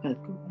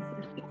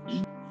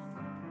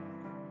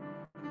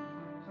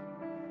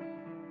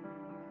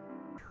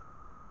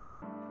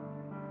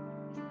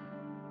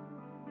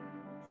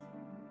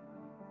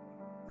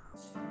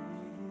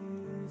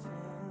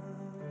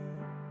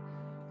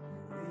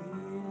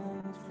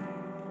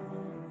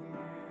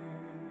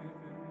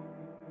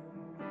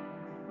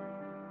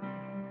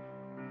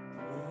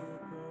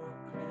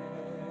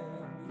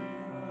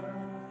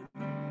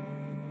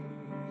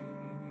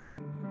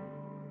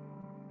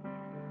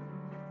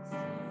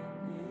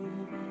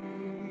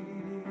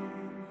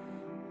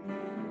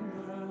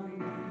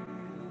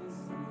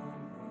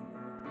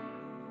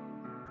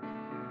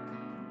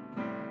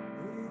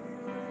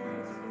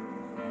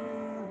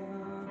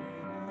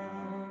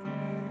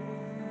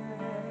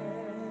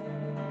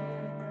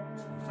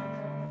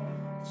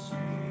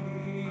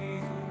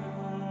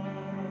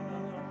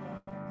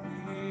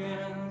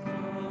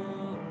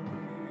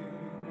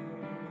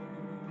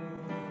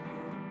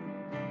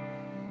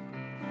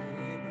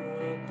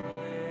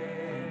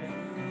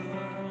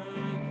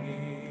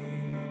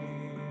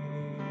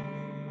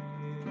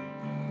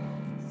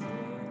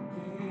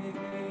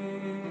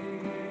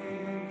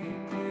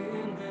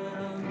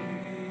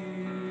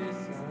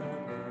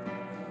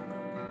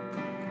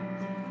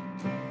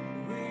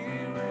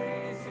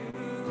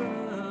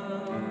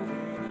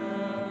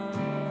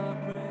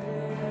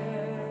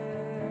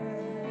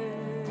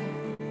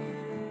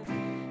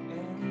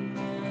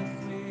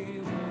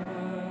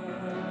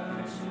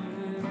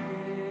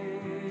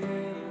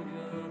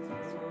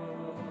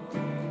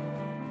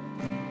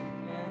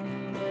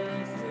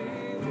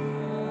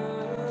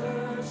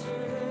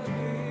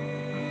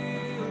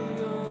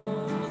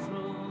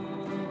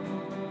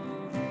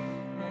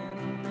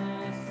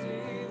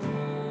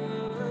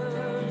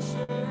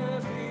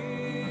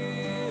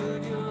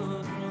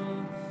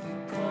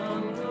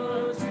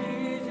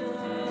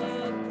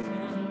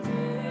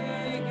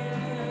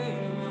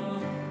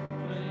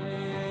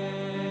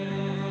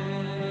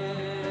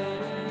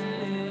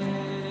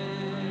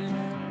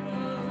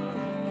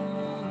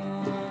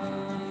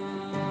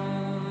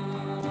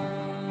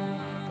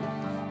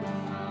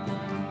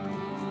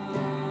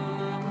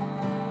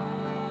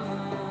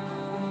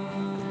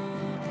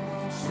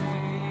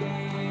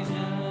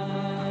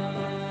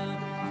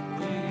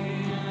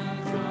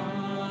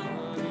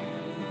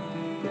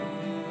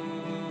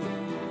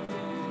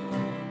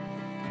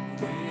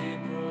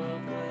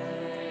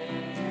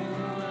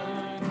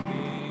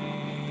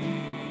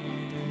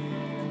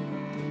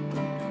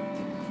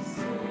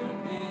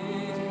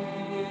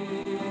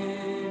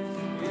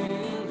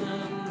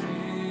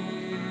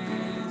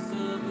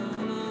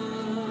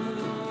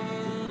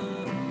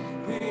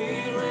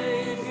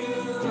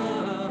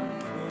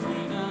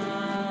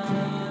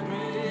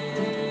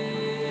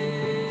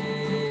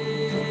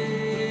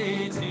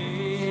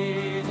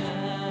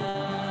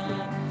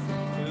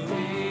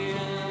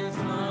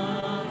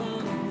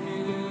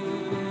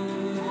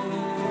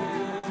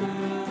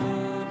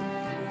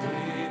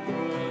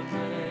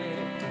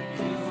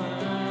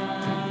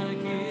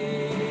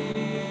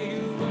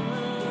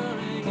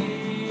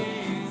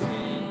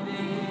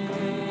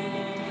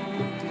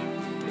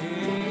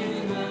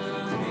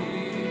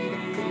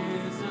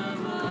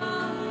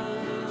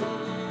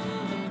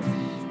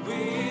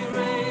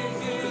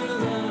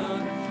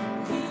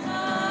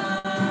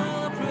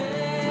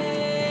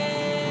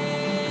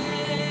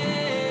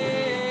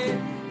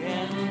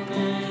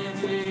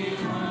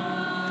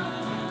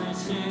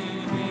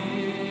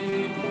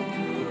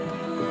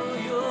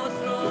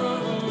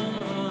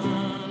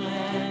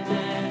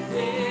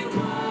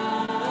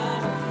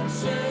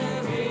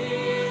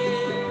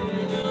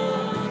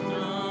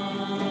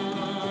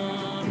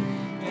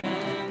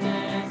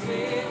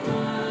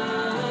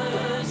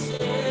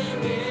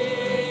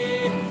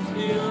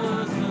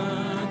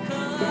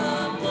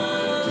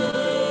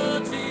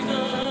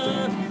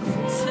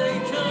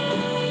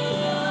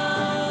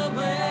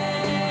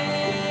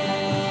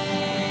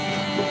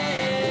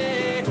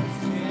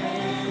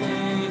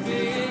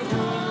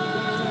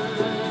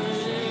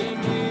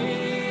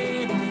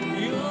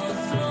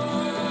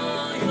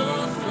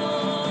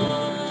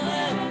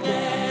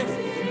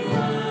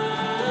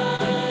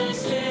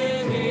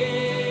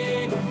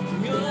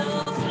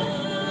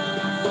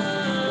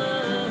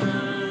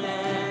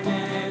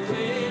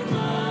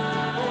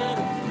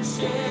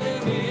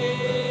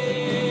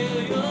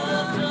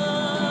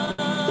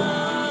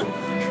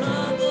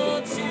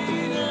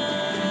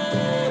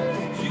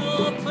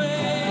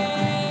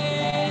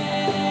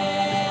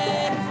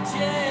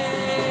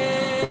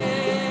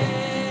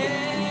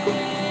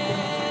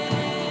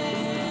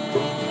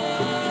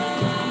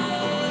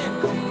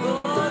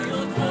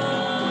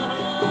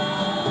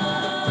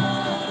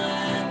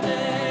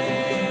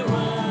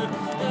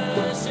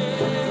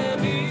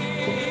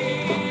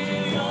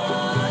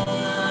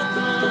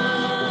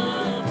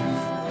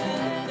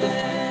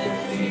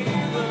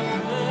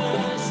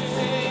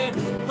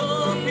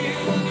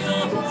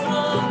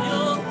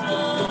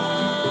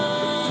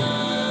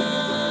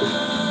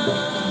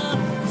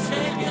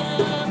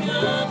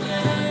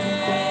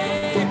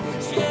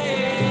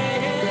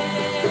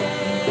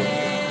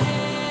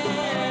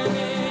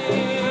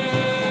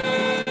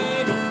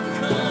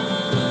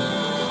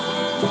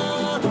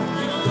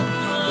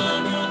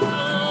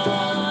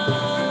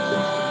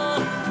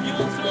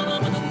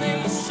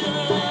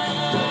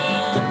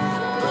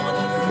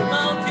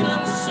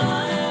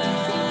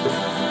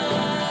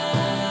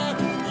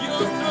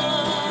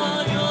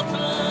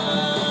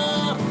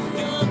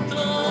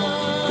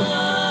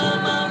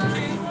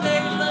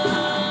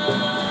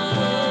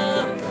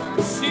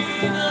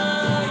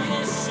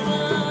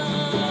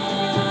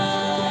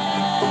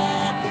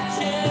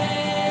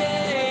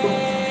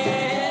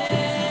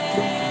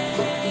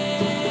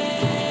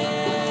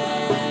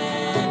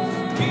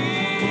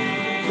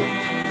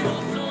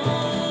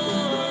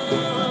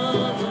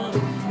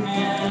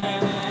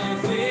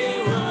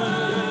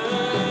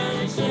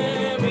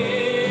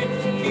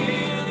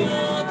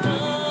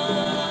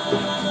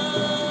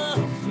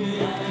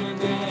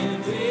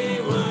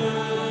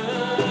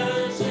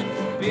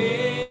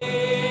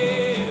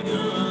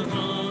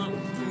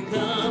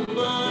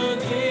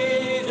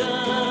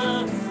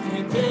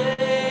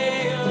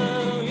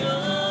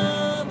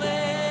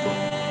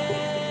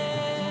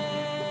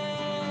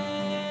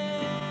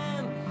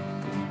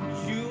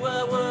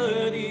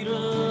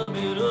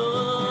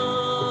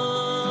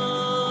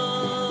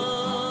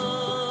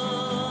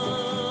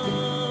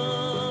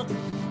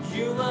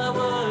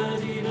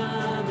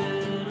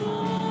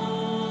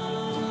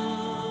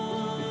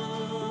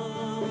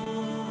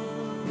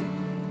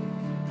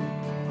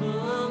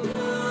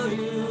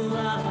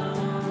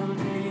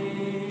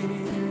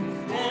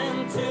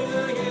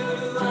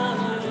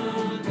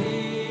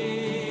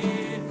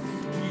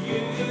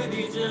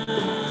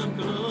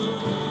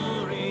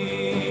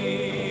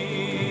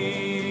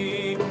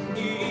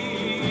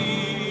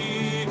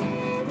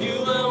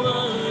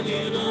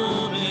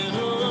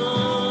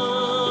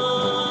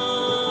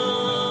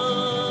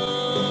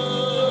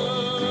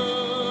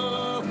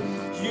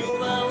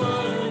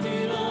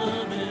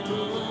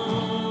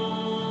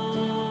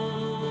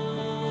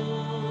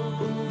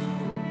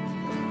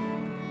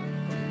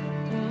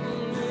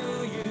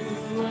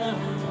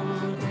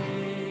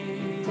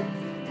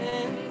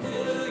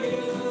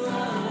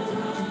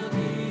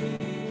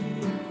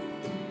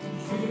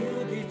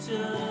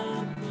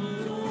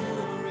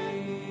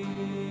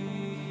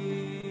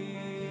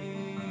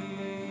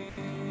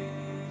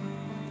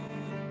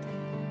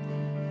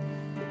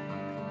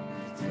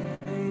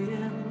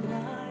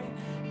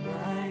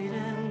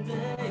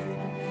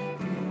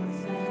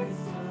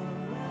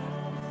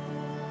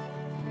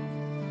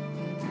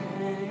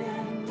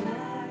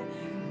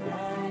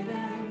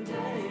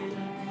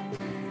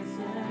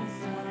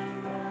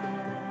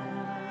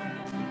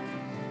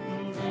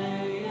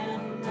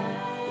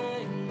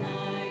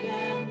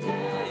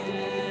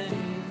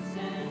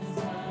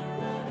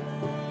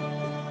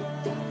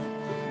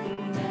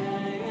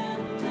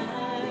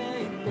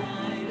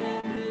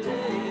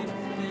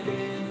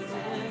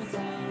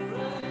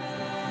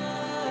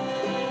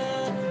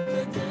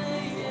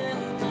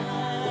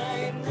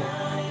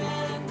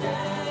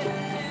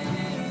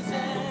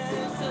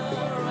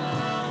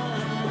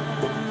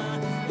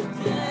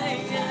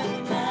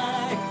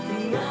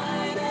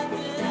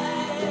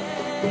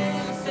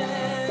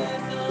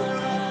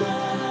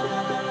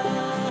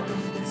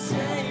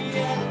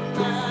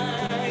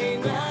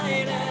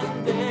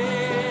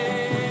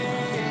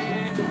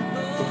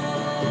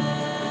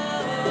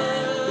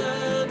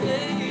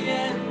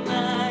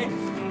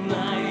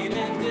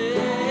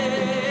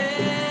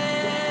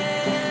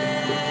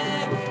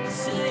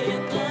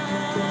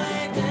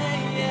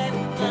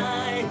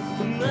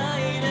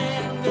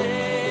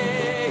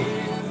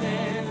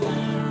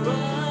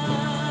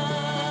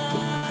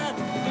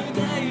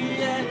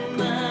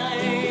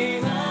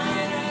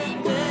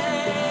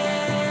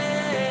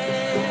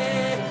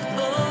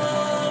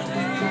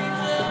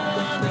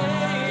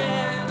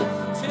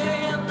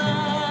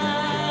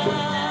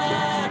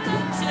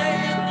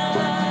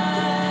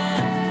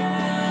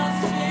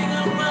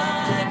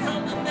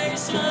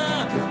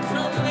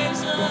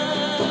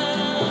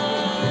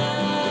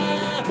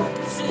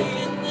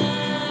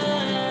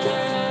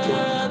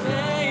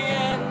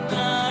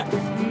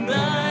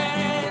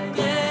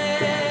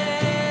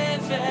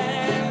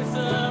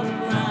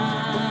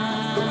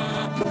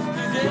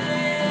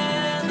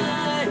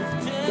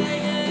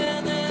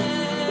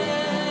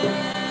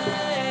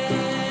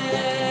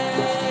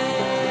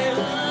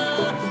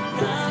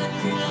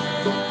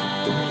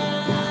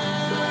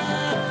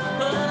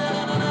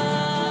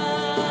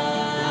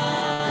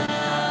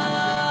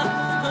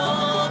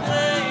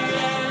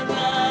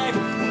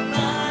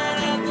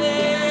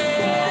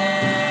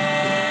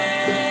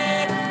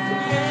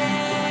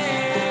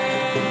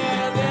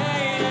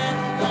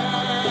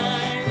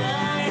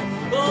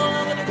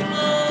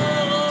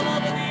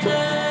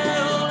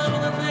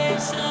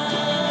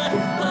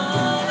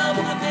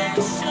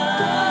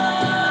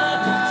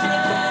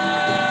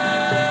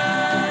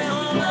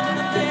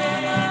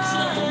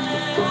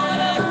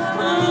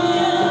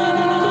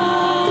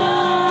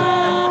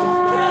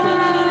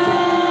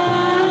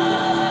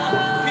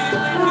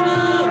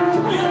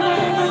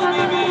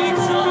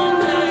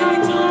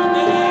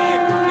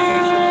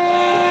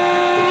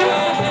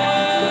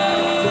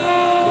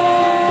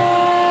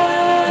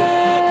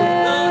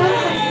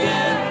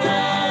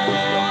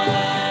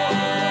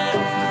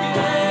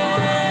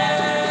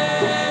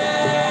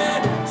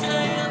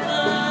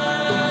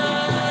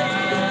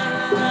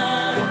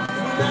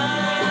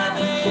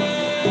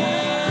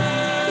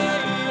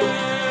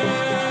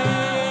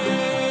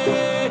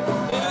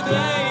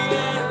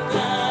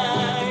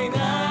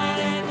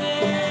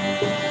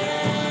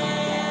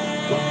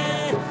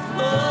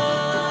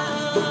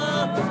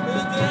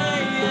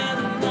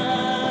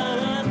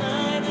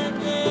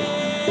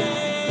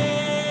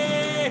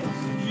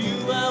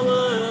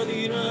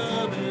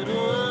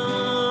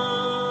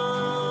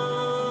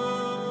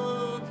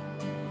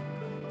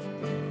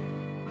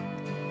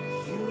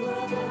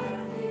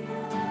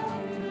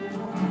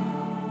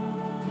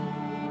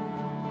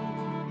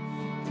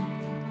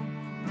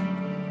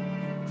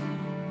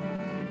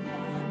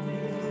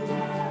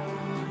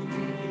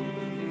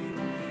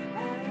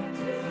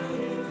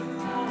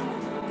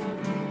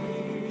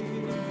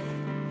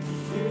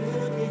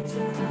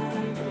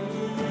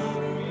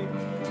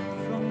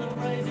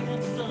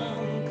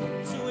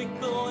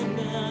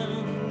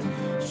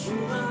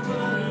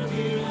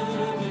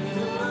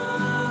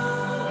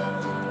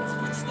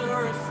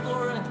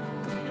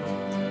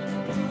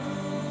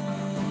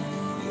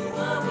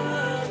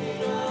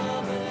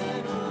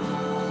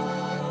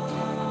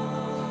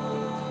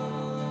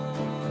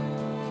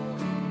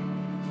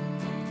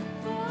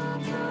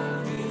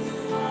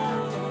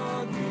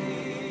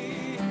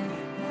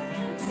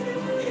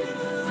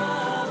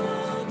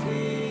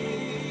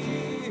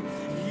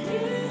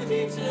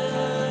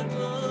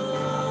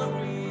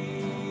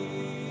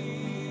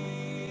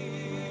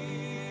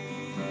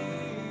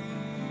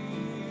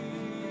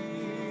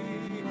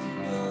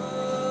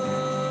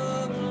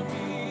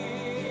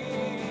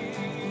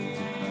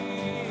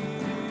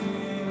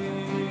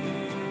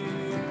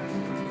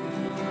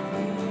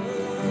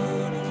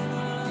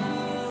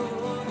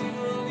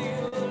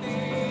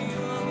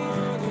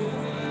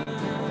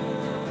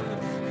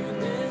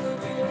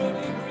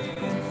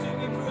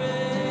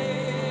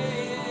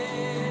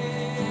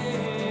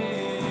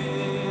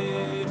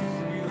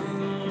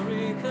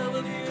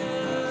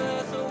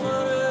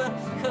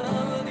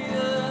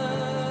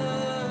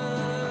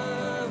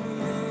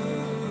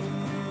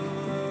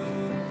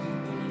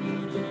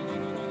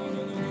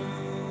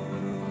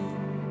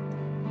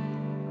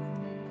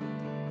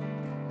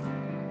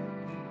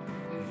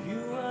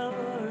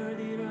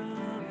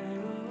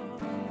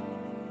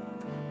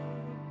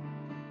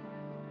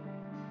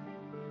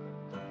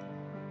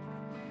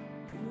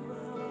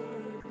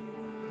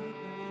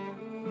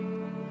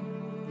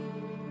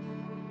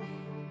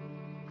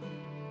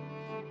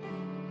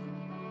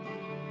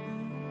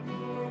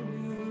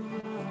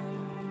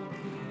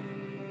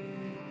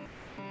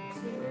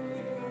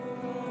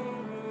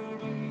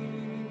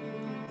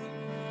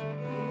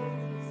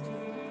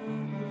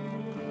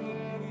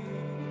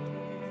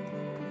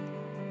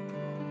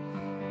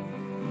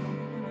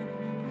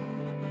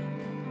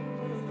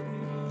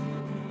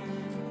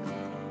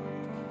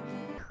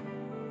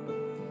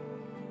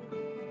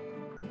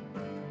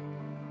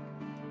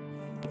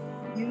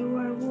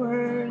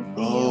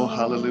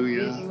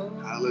 hallelujah,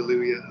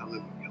 hallelujah,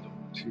 hallelujah.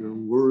 You're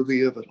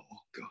worthy of it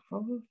all,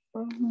 God.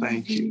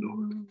 Thank you,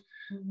 Lord.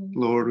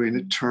 Lord,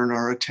 we turn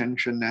our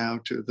attention now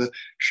to the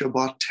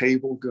Shabbat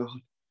table, God,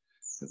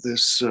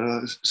 this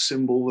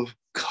symbol of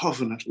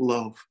covenant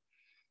love,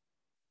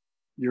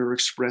 your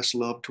express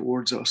love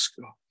towards us,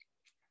 God.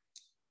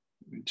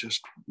 We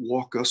just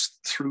walk us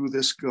through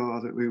this,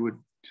 God, that we would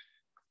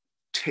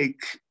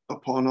take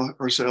upon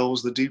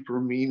ourselves the deeper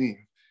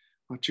meaning,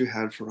 what you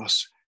had for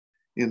us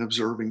in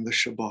observing the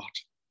Shabbat.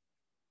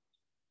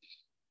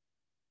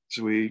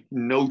 As we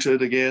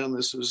noted again,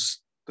 this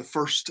is the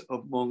first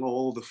among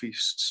all the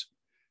feasts.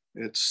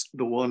 It's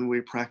the one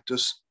we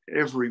practice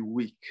every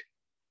week.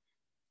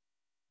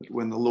 But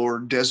when the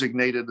Lord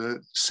designated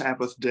the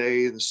Sabbath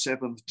day, the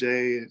seventh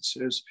day, it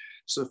says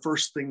it's the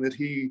first thing that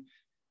he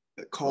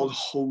called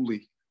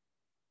holy.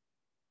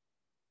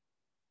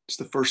 It's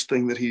the first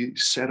thing that he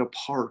set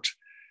apart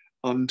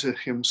unto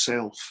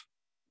himself.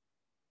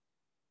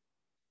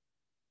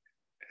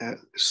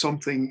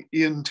 Something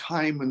in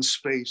time and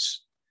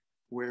space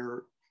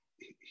where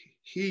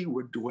he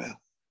would dwell.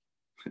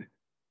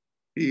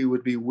 He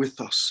would be with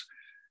us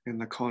in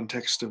the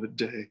context of a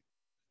day.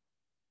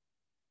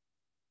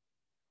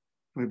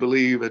 We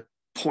believe it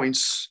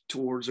points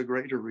towards a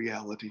greater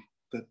reality,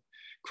 that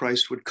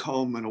Christ would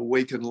come and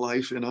awaken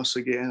life in us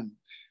again,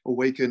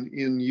 awaken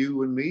in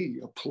you and me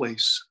a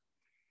place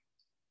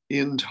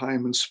in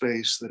time and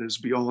space that is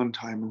beyond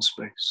time and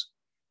space.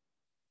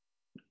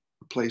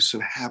 A place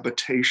of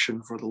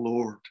habitation for the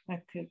Lord.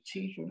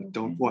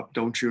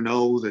 Don't you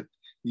know that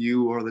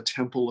you are the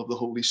temple of the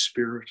Holy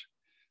Spirit,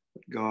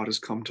 that God has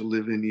come to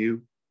live in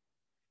you?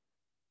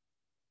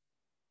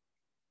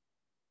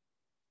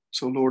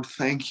 So, Lord,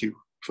 thank you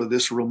for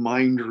this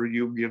reminder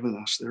you've given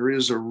us. There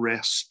is a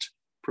rest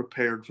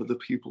prepared for the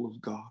people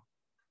of God.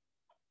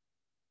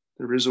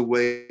 There is a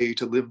way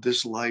to live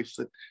this life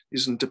that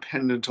isn't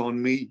dependent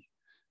on me,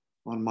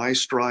 on my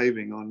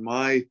striving, on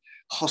my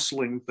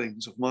hustling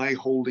things, of my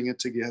holding it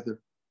together.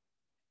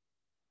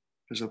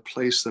 There's a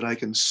place that I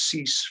can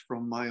cease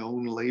from my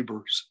own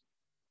labors,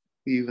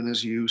 even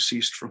as you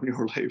ceased from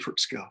your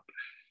labors, God.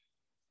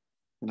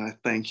 And I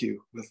thank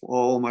you with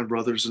all my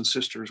brothers and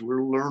sisters.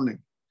 We're learning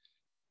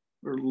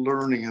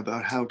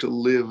about how to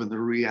live in the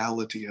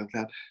reality of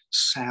that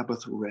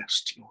Sabbath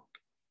rest, Lord.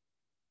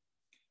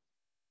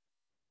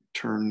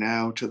 Turn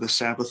now to the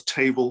Sabbath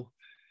table.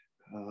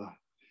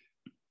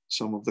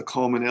 Some of the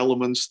common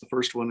elements. The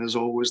first one is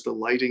always the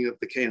lighting of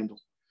the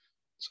candle.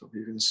 So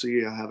you can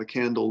see I have a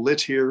candle lit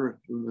here.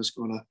 I'm just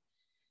going to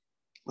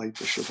light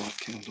the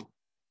Shabbat candle.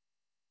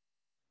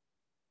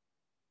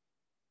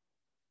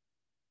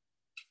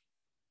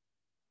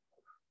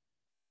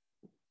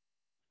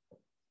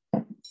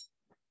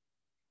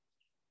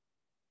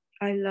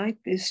 I like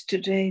this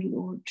today,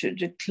 Lord, to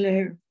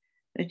declare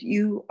that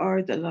you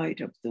are the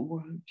light of the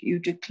world. You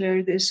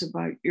declare this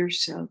about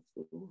yourself,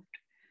 Lord.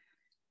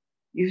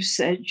 You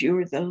said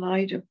you're the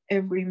light of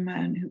every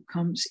man who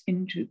comes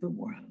into the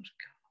world,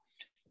 God.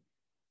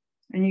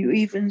 And you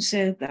even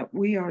said that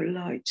we are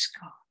lights,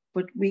 God,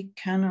 but we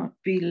cannot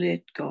be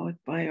lit, God,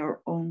 by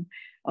our own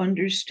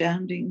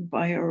understanding,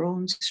 by our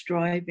own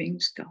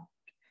strivings, God.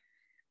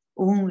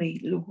 Only,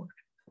 Lord,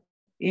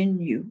 in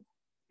you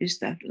is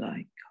that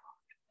light,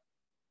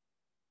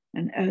 God.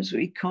 And as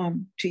we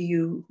come to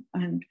you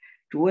and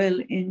dwell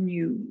in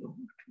you,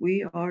 Lord,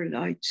 we are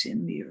lights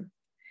in the earth.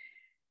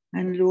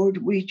 And Lord,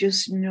 we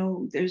just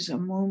know there's a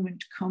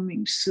moment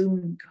coming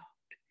soon,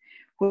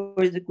 God,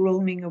 where the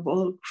groaning of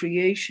all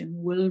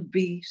creation will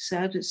be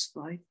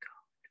satisfied,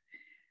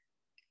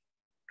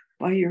 God,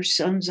 by your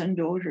sons and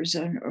daughters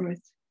on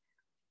earth,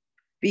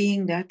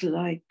 being that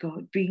light,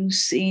 God, being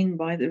seen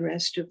by the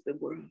rest of the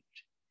world.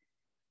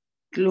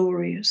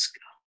 Glorious, God.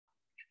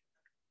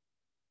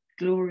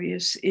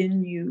 Glorious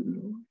in you,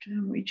 Lord.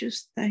 And we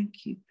just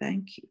thank you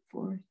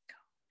for it, God.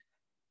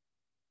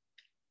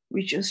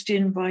 We just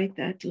invite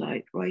that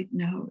light right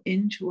now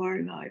into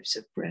our lives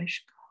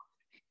afresh,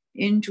 God,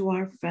 into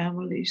our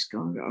families,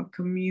 God, our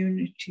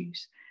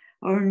communities,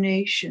 our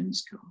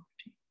nations, God,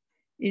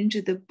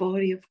 into the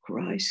body of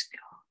Christ,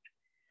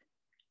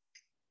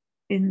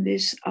 God. In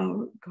this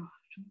hour, God,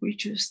 we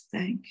just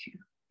thank you.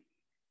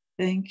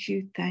 Thank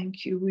you,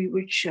 thank you. We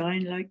would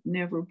shine like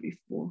never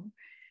before.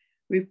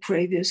 We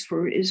pray this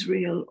for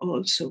Israel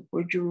also,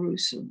 for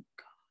Jerusalem,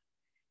 God,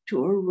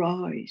 to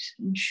arise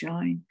and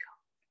shine, God.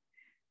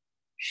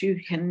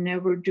 She can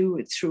never do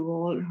it through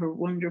all her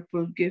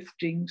wonderful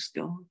giftings,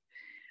 God.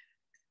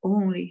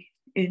 Only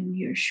in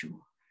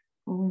Yeshua,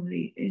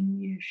 only in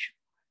Yeshua.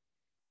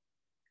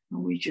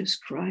 And we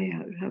just cry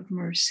out, have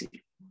mercy,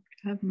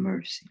 Lord, have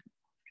mercy,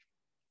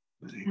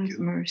 Lord. Have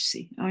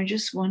mercy. I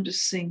just want to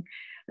sing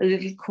a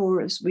little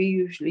chorus we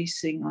usually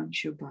sing on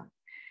Shabbat.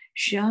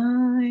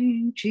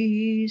 Shine,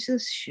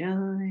 Jesus,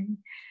 shine,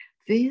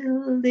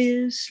 fill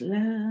this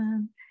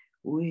land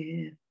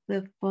with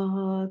the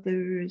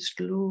Father's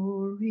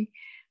glory.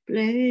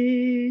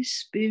 Blaze,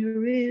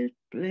 Spirit,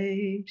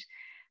 blaze,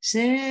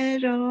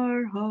 set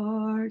our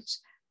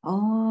hearts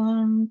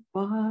on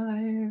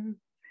fire.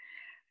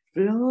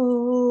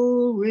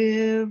 Flow,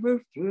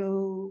 river,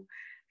 flow,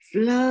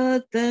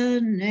 flood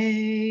the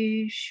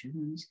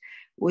nations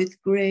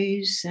with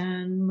grace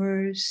and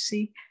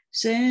mercy.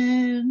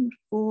 Send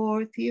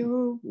forth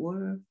your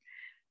word,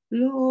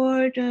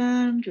 Lord,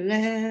 and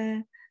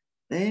let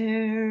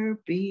there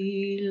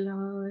be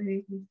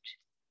light.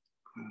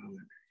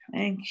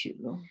 Thank you,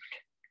 Lord.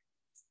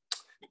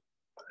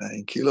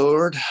 Thank you,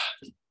 Lord.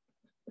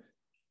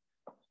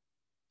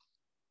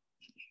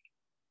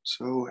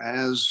 So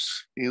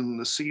as in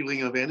the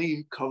sealing of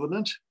any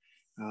covenant,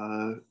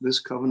 this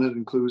covenant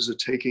includes the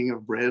taking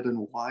of bread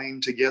and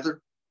wine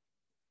together.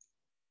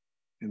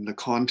 In the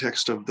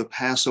context of the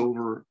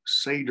Passover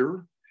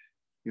Seder,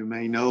 you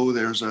may know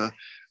there's a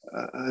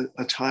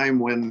time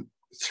when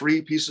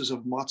 3 pieces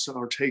of matzah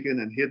are taken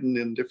and hidden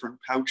in different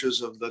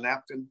pouches of the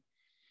napkin.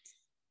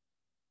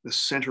 The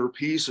center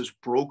piece is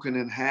broken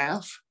in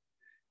half,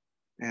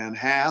 and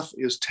half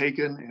is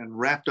taken and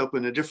wrapped up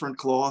in a different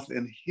cloth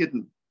and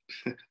hidden.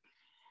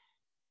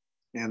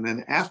 And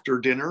then after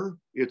dinner,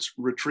 it's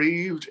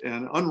retrieved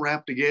and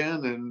unwrapped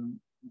again and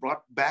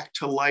brought back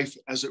to life,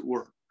 as it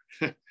were.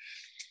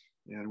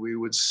 And we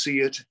would see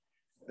it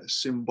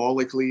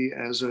symbolically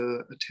as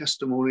a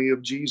testimony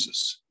of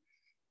Jesus.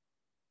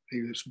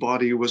 His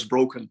body was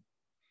broken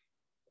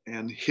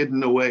and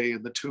hidden away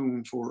in the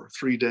tomb for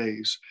 3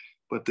 days,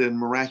 but then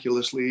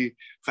miraculously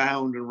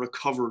found and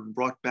recovered and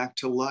brought back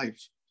to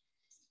life.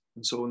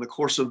 And so in the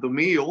course of the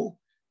meal,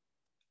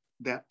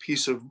 that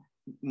piece of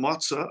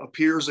matzah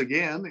appears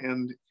again,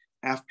 and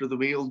after the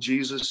meal,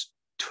 Jesus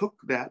took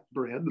that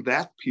bread,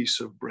 that piece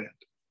of bread,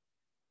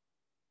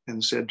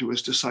 and said to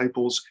his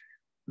disciples,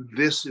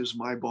 "This is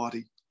my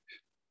body.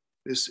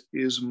 This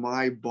is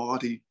my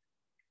body."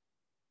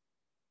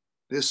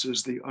 This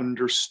is the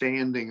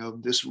understanding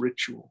of this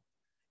ritual.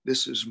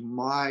 This is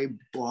my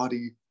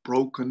body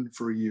broken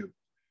for you.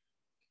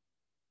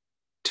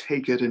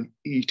 Take it and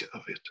eat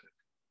of it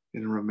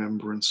in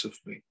remembrance of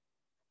me.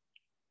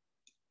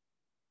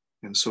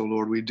 And so,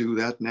 Lord, we do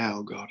that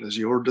now, God. As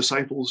your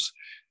disciples,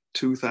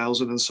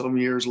 2,000 and some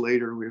years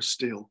later, we're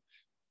still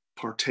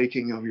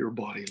partaking of your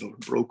body, Lord,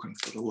 broken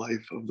for the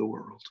life of the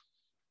world.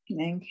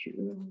 Thank you,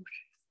 Lord.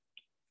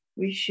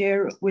 We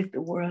share it with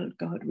the world,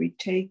 God. We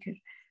take it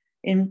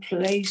in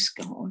place,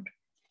 God,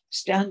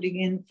 standing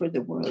in for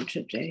the world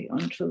today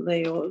until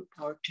they all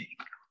partake.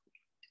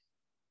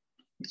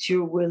 It's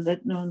your will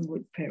that none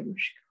would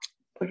perish,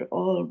 but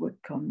all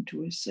would come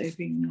to a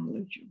saving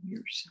knowledge of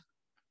your Son.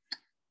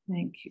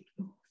 Thank you,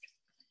 Lord.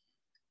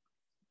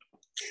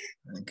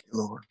 Thank you,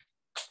 Lord.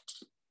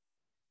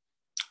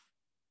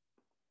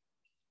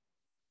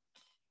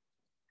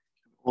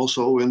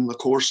 Also, in the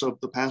course of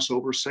the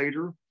Passover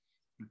Seder,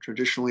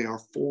 traditionally are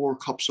 4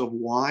 cups of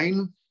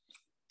wine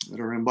that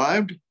are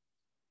imbibed.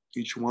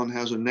 Each one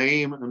has a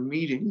name and a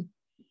meaning.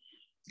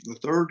 The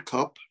 3rd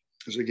cup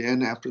is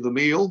again after the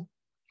meal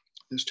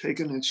is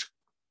taken. It's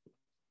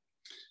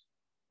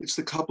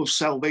the cup of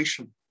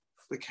salvation,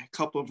 the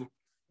cup of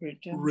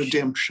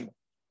redemption.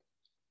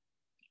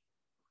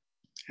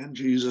 And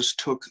Jesus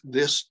took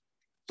this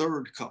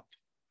 3rd cup,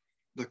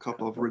 the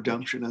cup of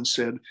redemption, and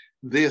said,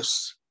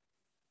 "This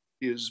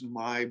is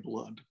my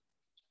blood,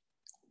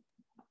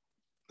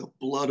 the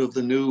blood of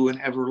the new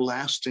and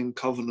everlasting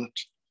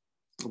covenant,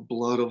 the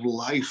blood of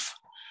life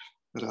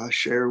that I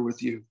share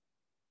with you.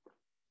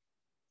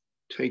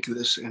 Take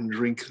this and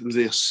drink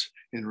this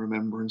in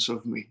remembrance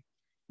of me."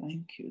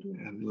 Thank you, Lord.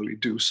 And will we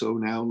do so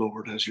now,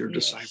 Lord, as your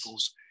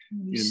disciples,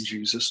 in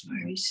Jesus'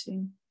 name. We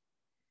sing.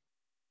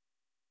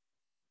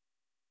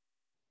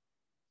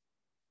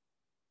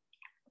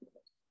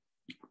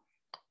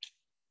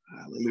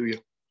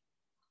 Hallelujah.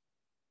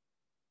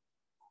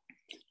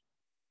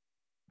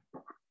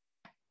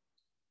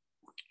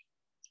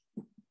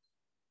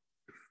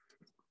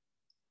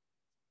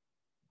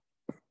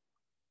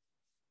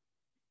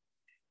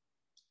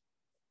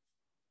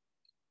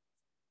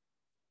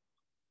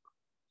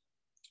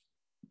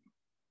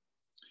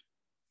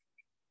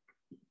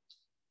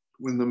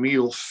 When the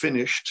meal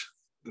finished,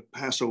 the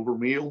Passover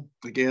meal,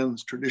 again,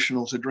 it's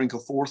traditional to drink a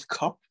 4th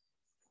cup.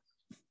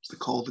 It's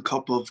called the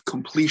cup of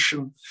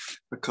completion,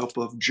 the cup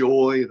of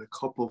joy, the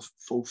cup of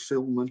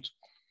fulfillment.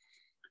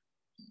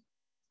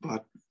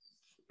 But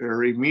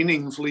very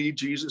meaningfully,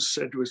 Jesus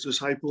said to his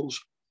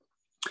disciples,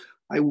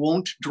 "I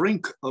won't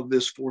drink of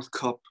this 4th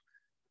cup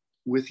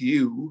with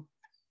you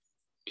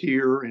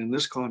here in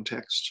this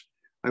context.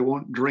 I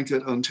won't drink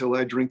it until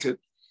I drink it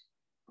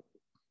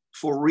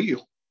for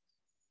real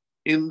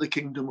in the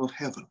kingdom of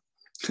heaven,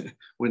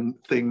 when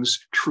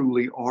things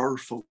truly are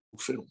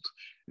fulfilled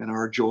and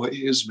our joy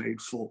is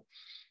made full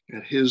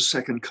at his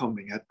second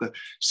coming, at the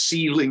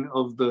sealing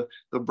of the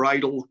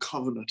bridal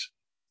covenant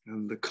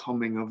and the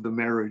coming of the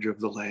marriage of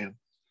the Lamb."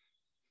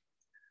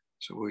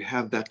 So we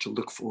have that to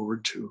look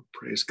forward to.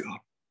 Praise God.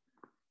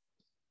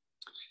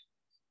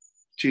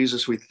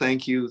 Jesus, we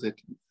thank you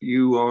that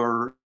you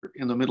are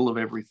in the middle of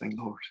everything,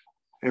 Lord.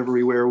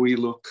 Everywhere we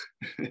look,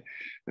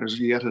 there's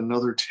yet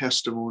another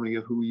testimony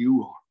of who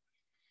you are,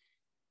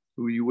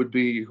 who you would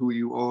be, who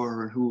you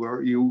are, and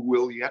who you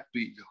will yet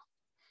be.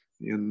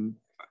 in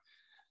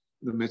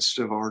the midst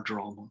of our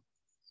drama.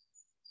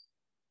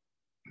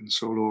 And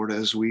so, Lord,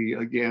 as we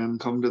again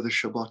come to the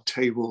Shabbat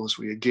table, as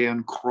we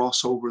again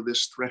cross over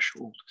this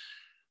threshold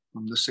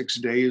from the 6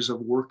 days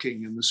of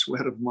working in the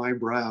sweat of my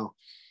brow,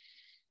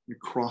 we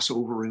cross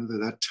over into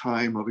that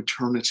time of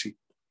eternity,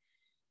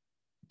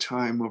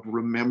 time of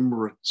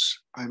remembrance.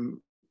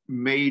 I'm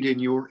made in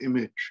your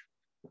image.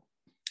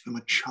 I'm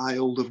a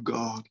child of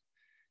God.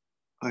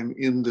 I'm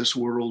in this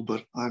world,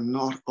 but I'm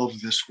not of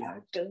this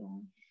world.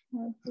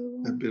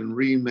 I've been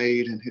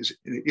remade in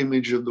the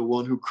image of the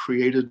one who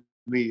created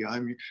me.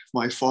 I'm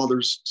my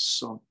Father's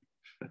son,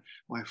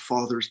 my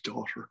Father's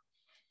daughter.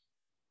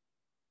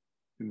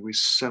 And we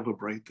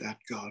celebrate that,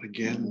 God,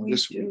 again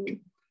this week.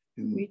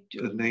 In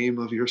the name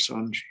of your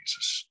Son,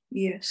 Jesus.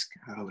 Yes,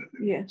 God. Hallelujah.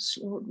 Yes,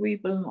 Lord, we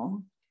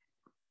belong.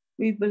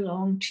 We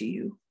belong to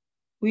you.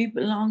 We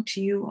belong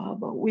to you,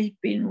 Abba.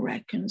 We've been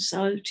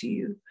reconciled to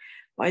you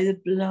by the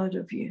blood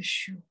of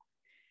Yeshua.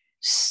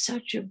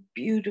 Such a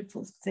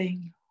beautiful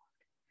thing.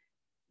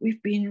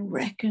 We've been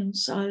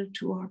reconciled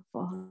to our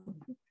Father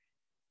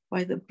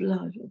by the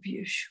blood of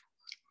Yeshua,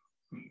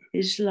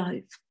 his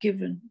life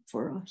given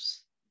for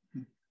us.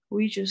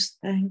 We just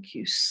thank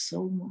you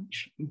so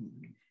much.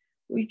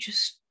 We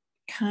just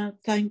can't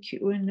thank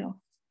you enough.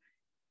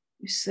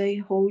 We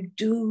say,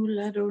 Hodu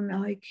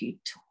ladonai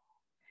kito,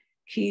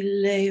 ki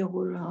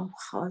leolam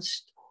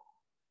chasto.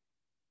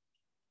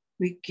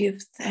 We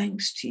give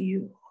thanks to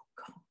you,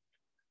 oh God,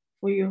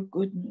 for your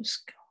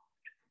goodness,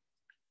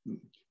 God.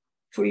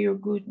 For your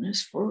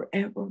goodness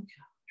forever, God.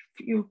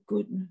 For your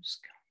goodness,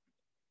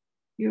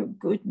 God. Your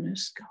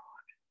goodness, God.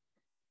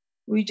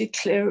 We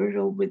declare it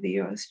over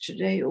the earth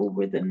today,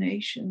 over the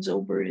nations,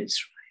 over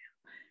Israel.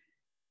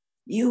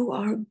 You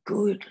are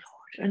good,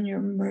 Lord, and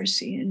your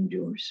mercy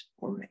endures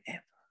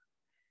forever.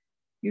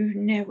 You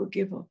never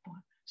give up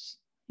on us.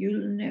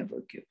 You'll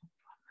never give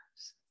up on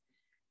us.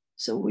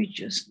 So we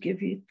just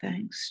give you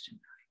thanks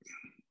tonight.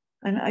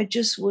 And I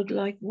just would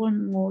like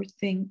one more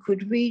thing.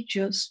 Could we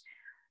just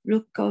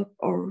look up,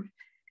 or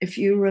if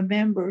you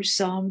remember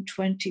Psalm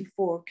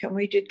 24, can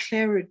we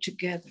declare it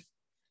together?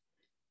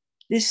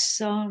 This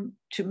psalm,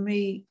 to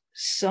me,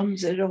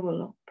 sums it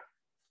all up.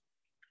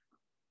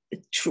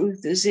 The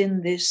truth is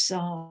in this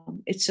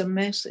psalm. It's a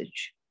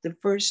message. The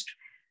first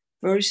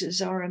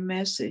verses are a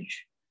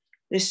message.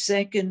 The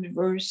second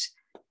verse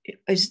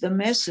is the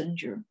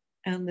messenger.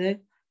 And the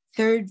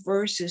third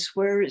verse is,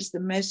 where is the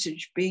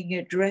message being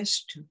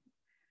addressed to?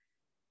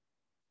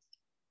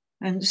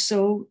 And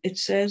so it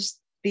says,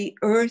 the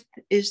earth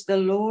is the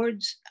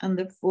Lord's and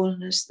the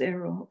fullness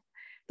thereof,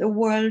 the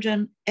world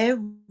and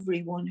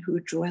everyone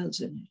who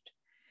dwells in it.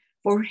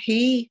 For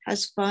he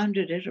has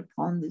founded it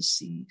upon the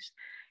seas.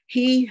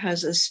 He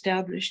has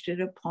established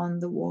it upon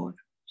the waters.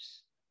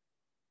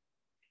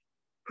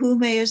 Who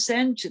may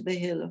ascend to the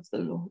hill of the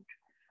Lord?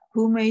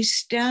 Who may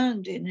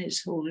stand in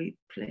his holy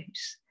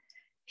place?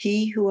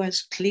 He who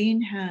has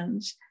clean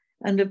hands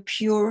and a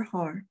pure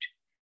heart,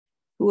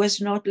 who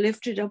has not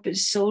lifted up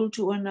his soul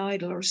to an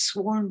idol or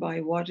sworn by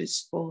what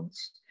is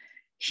false.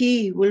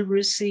 He will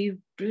receive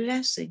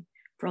blessing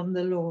from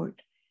the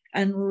Lord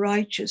and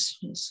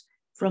righteousness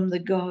from the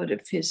God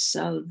of his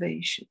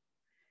salvation.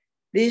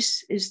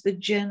 This is the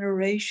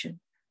generation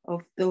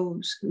of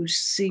those who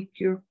seek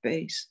your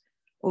face,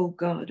 O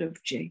God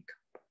of Jacob.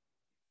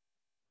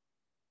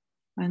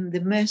 And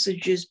the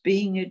message is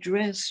being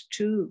addressed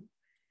to,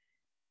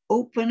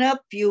 open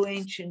up, you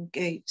ancient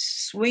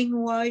gates, swing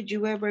wide,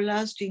 you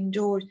everlasting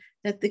doors,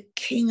 that the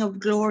King of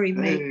glory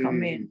may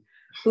come in.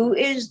 Who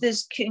is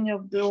this King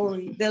of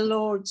glory? The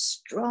Lord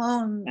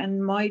strong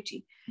and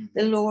mighty,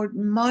 the Lord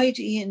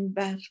mighty in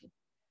battle.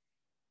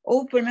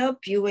 Open up,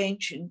 you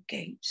ancient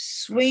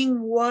gates,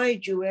 swing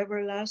wide, you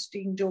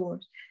everlasting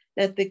doors,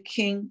 that the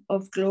King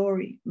of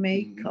glory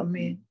may come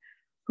in.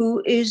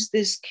 Who is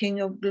this King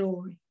of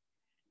glory?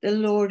 The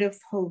Lord of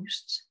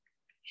hosts.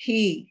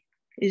 He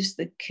is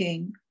the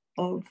King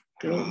of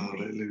glory.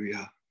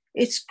 Hallelujah.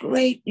 It's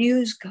great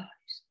news, guys.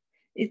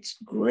 It's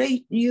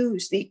great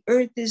news. The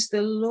earth is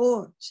the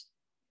Lord's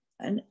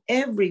and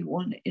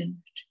everyone in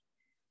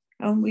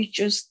it. And we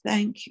just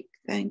thank you,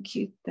 thank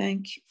you,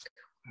 thank you.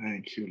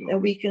 Thank you, Lord.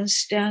 That we can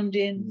stand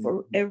in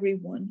for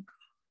everyone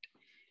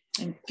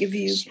and give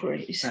you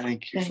praise.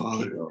 Thank you,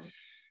 Father. You, Lord.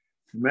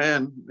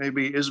 Amen.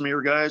 Maybe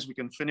Izmir guys, we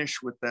can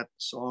finish with that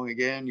song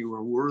again. You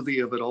are worthy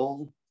of it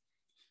all.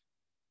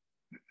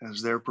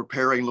 As they're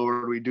preparing,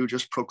 Lord, we do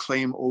just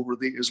proclaim over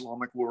the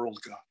Islamic world,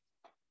 God,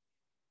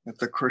 at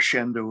the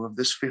crescendo of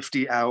this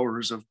 50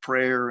 hours of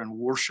prayer and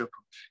worship,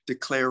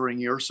 declaring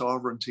your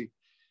sovereignty,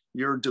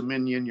 your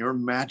dominion, your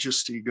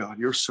majesty, God,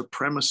 your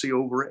supremacy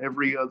over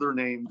every other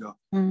name, God.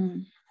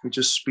 We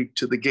just speak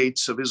to the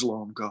gates of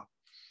Islam, God,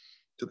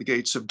 to the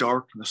gates of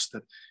darkness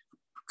that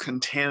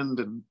contend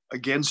and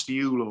against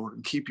you, Lord,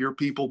 and keep your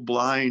people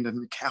blind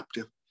and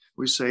captive.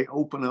 We say,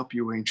 open up,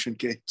 you ancient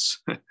gates.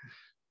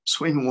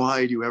 Swing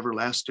wide, you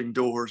everlasting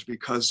doors,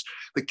 because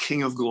the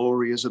King of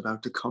glory is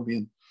about to come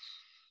in,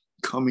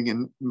 coming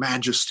in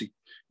majesty,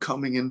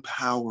 coming in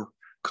power,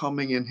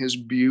 coming in his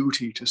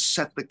beauty to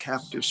set the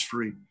captives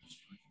free,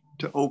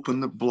 to open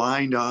the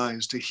blind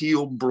eyes, to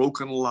heal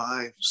broken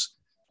lives,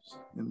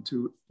 and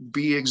to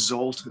be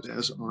exalted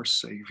as our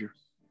Savior.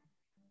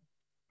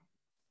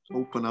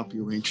 Open up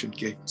your ancient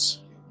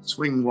gates.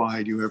 Swing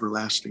wide, you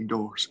everlasting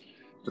doors,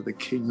 for the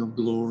King of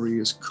glory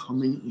is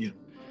coming in.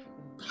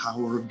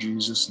 Power of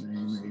Jesus'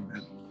 name,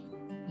 amen.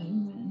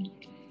 Amen.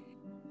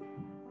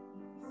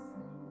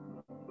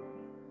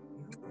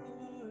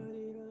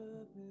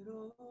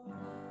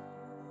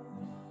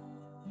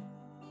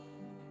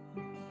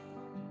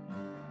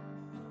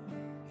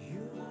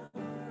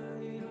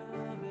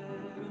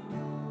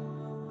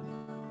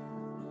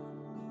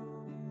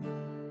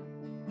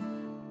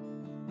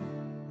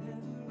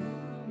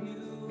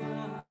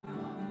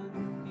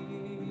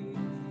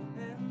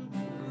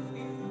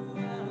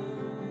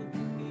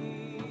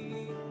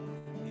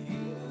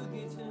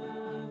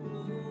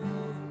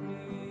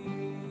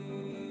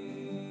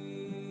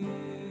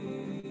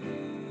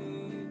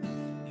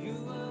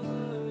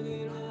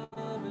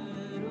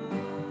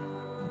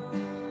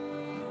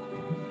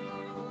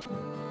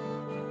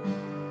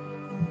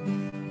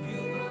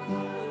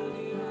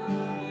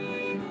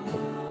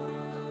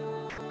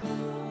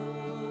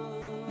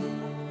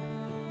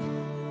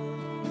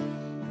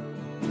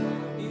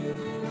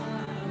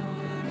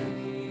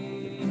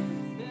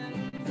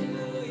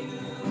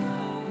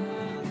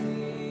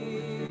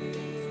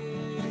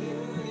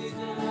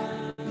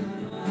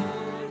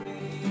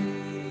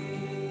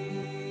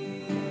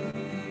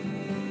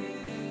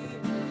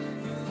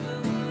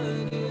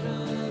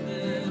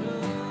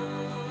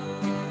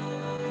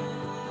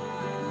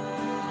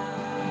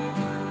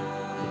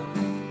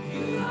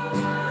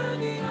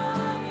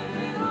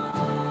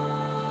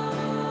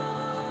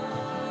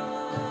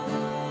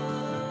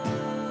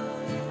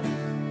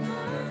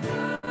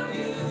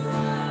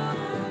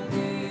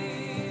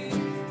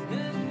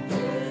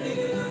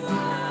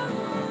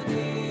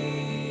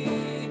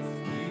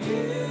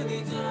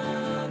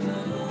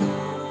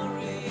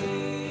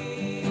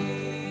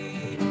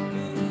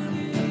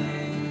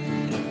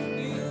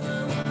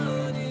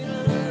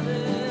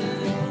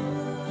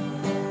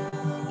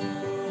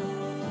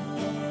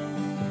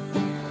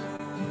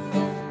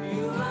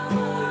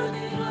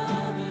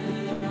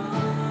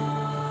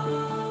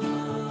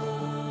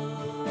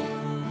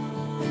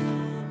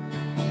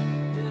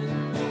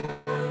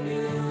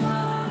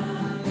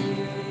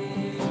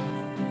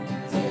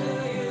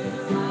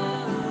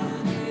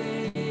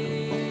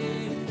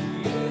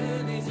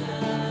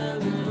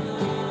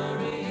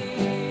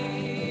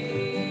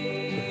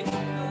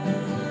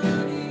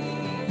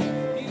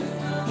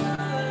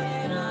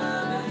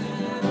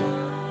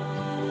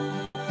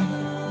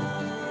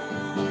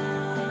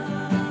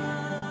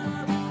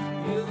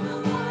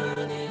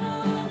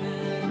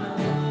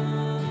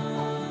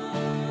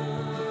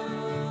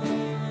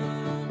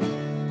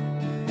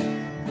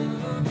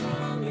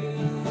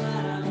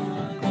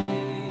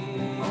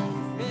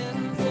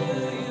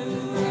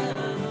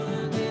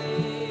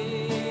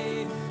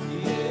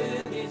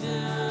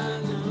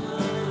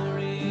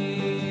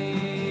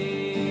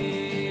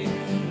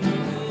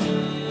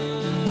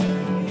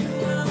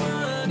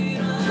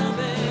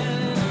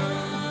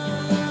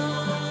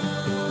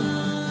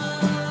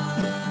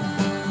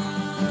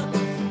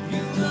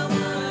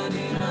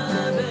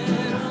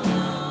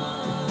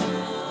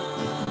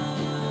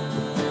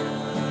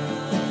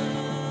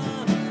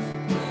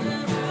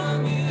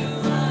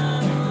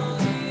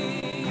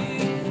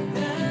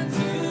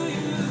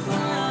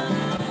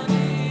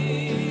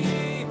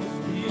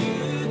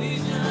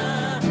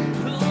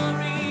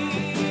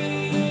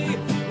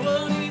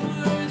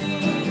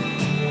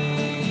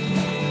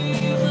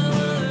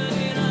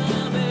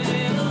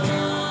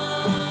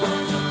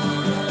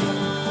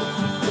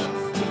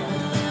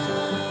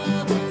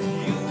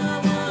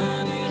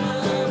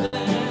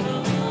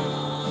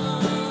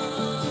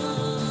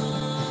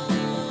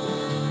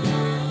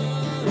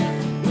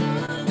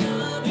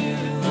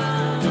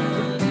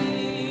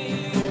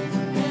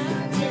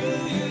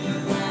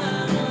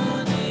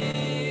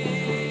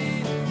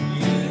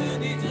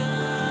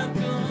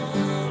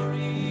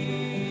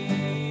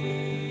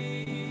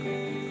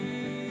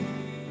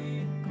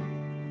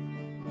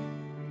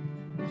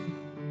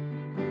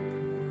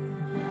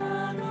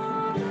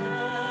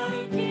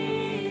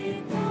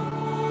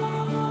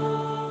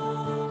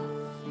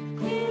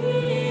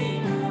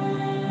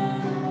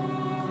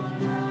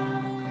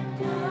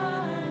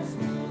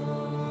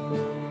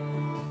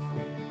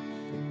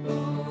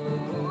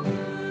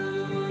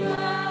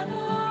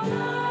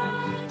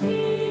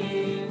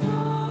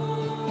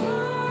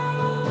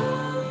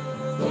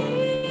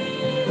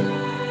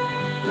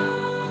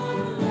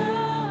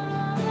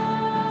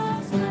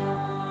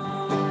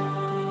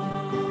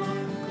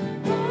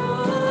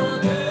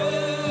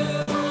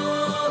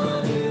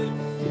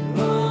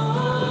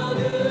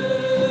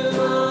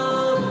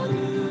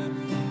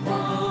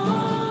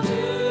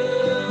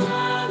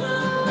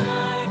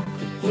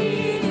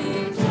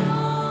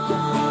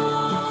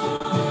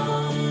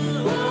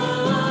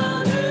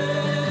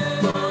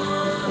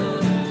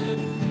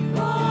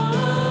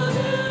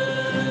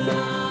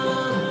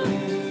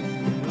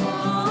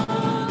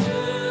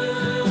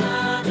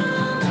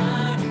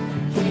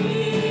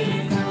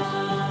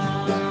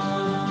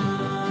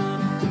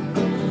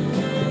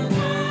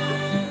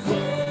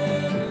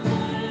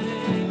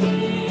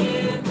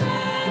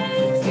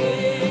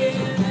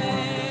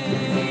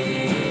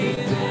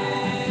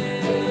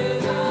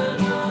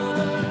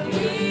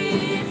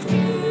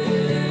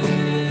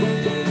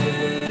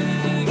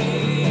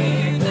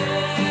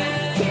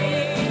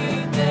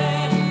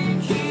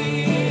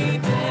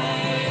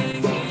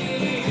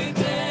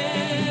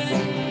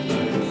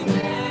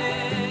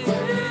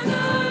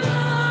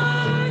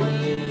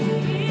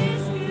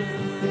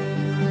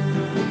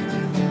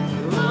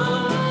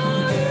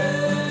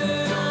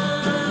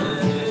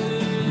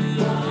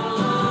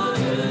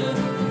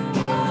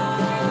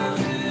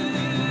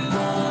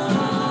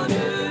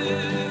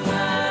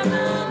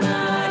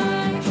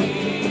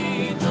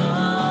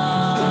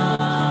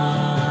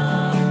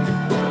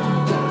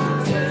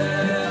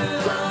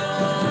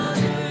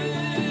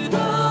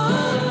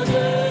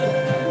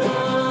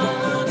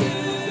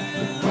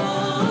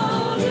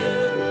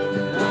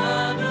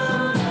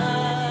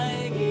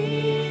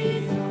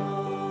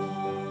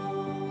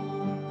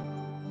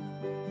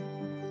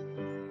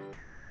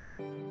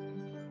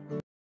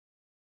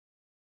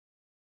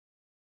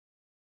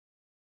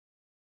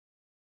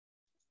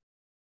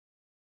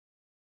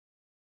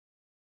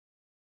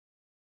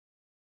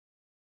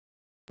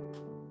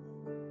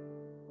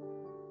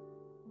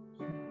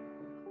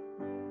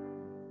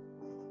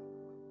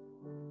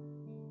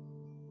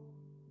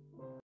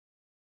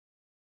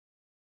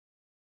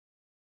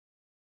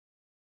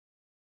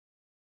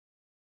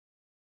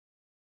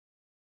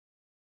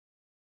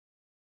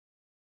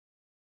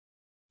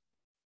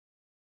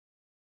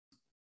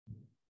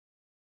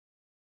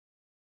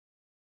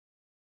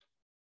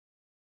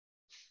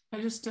 I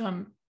just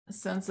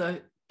sense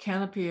a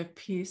canopy of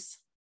peace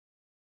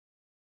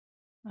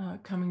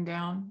coming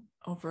down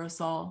over us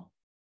all.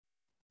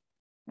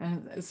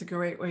 And it's a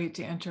great way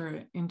to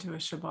enter into a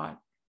Shabbat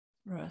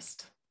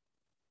rest.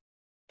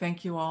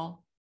 Thank you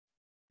all.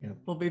 Yep.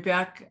 We'll be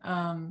back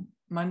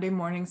Monday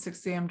morning,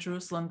 6 a.m.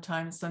 Jerusalem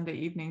time, Sunday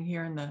evening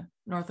here in the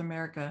North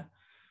America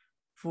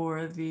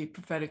for the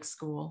prophetic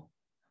school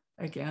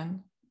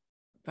again.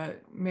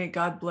 But may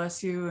God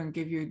bless you and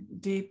give you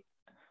deep,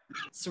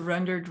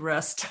 surrendered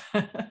rest.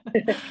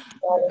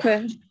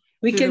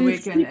 We can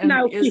weekend. And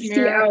now 50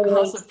 Izmir, hours.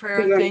 House of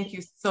Prayer, thank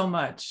you so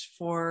much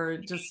for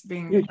just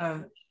being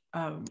a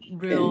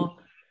real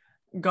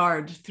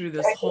guard through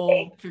this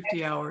whole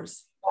 50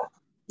 hours.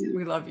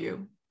 We love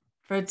you.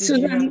 Fred, did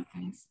you have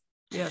things?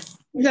 Yes.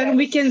 Then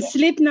we can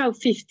sleep now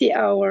 50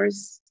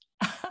 hours.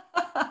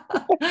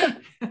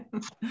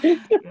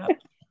 Yep.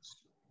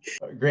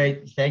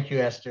 Great. Thank you,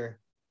 Esther.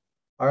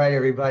 All right,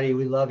 everybody.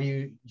 We love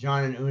you.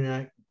 John and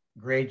Una,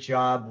 great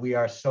job. We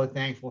are so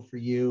thankful for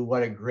you.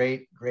 What a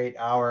great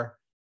hour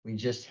we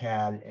just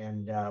had.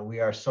 And we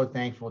are so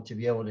thankful to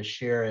be able to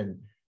share in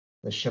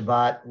the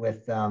Shabbat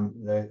with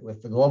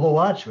the Global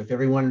Watch, with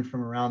everyone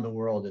from around the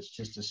world. It's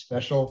just a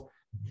special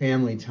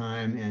family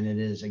time. And it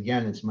is,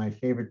 again, it's my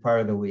favorite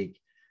part of the week.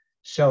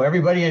 So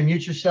everybody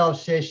unmute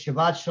yourselves, say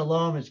Shabbat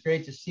Shalom. It's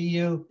great to see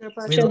you.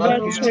 We love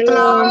you.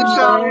 Shalom.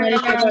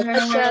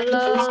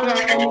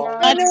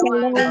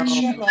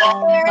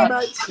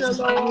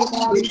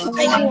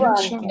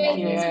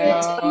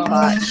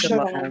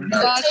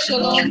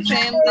 Shalom,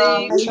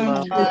 family.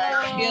 Bye.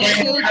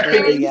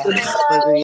 Feel good.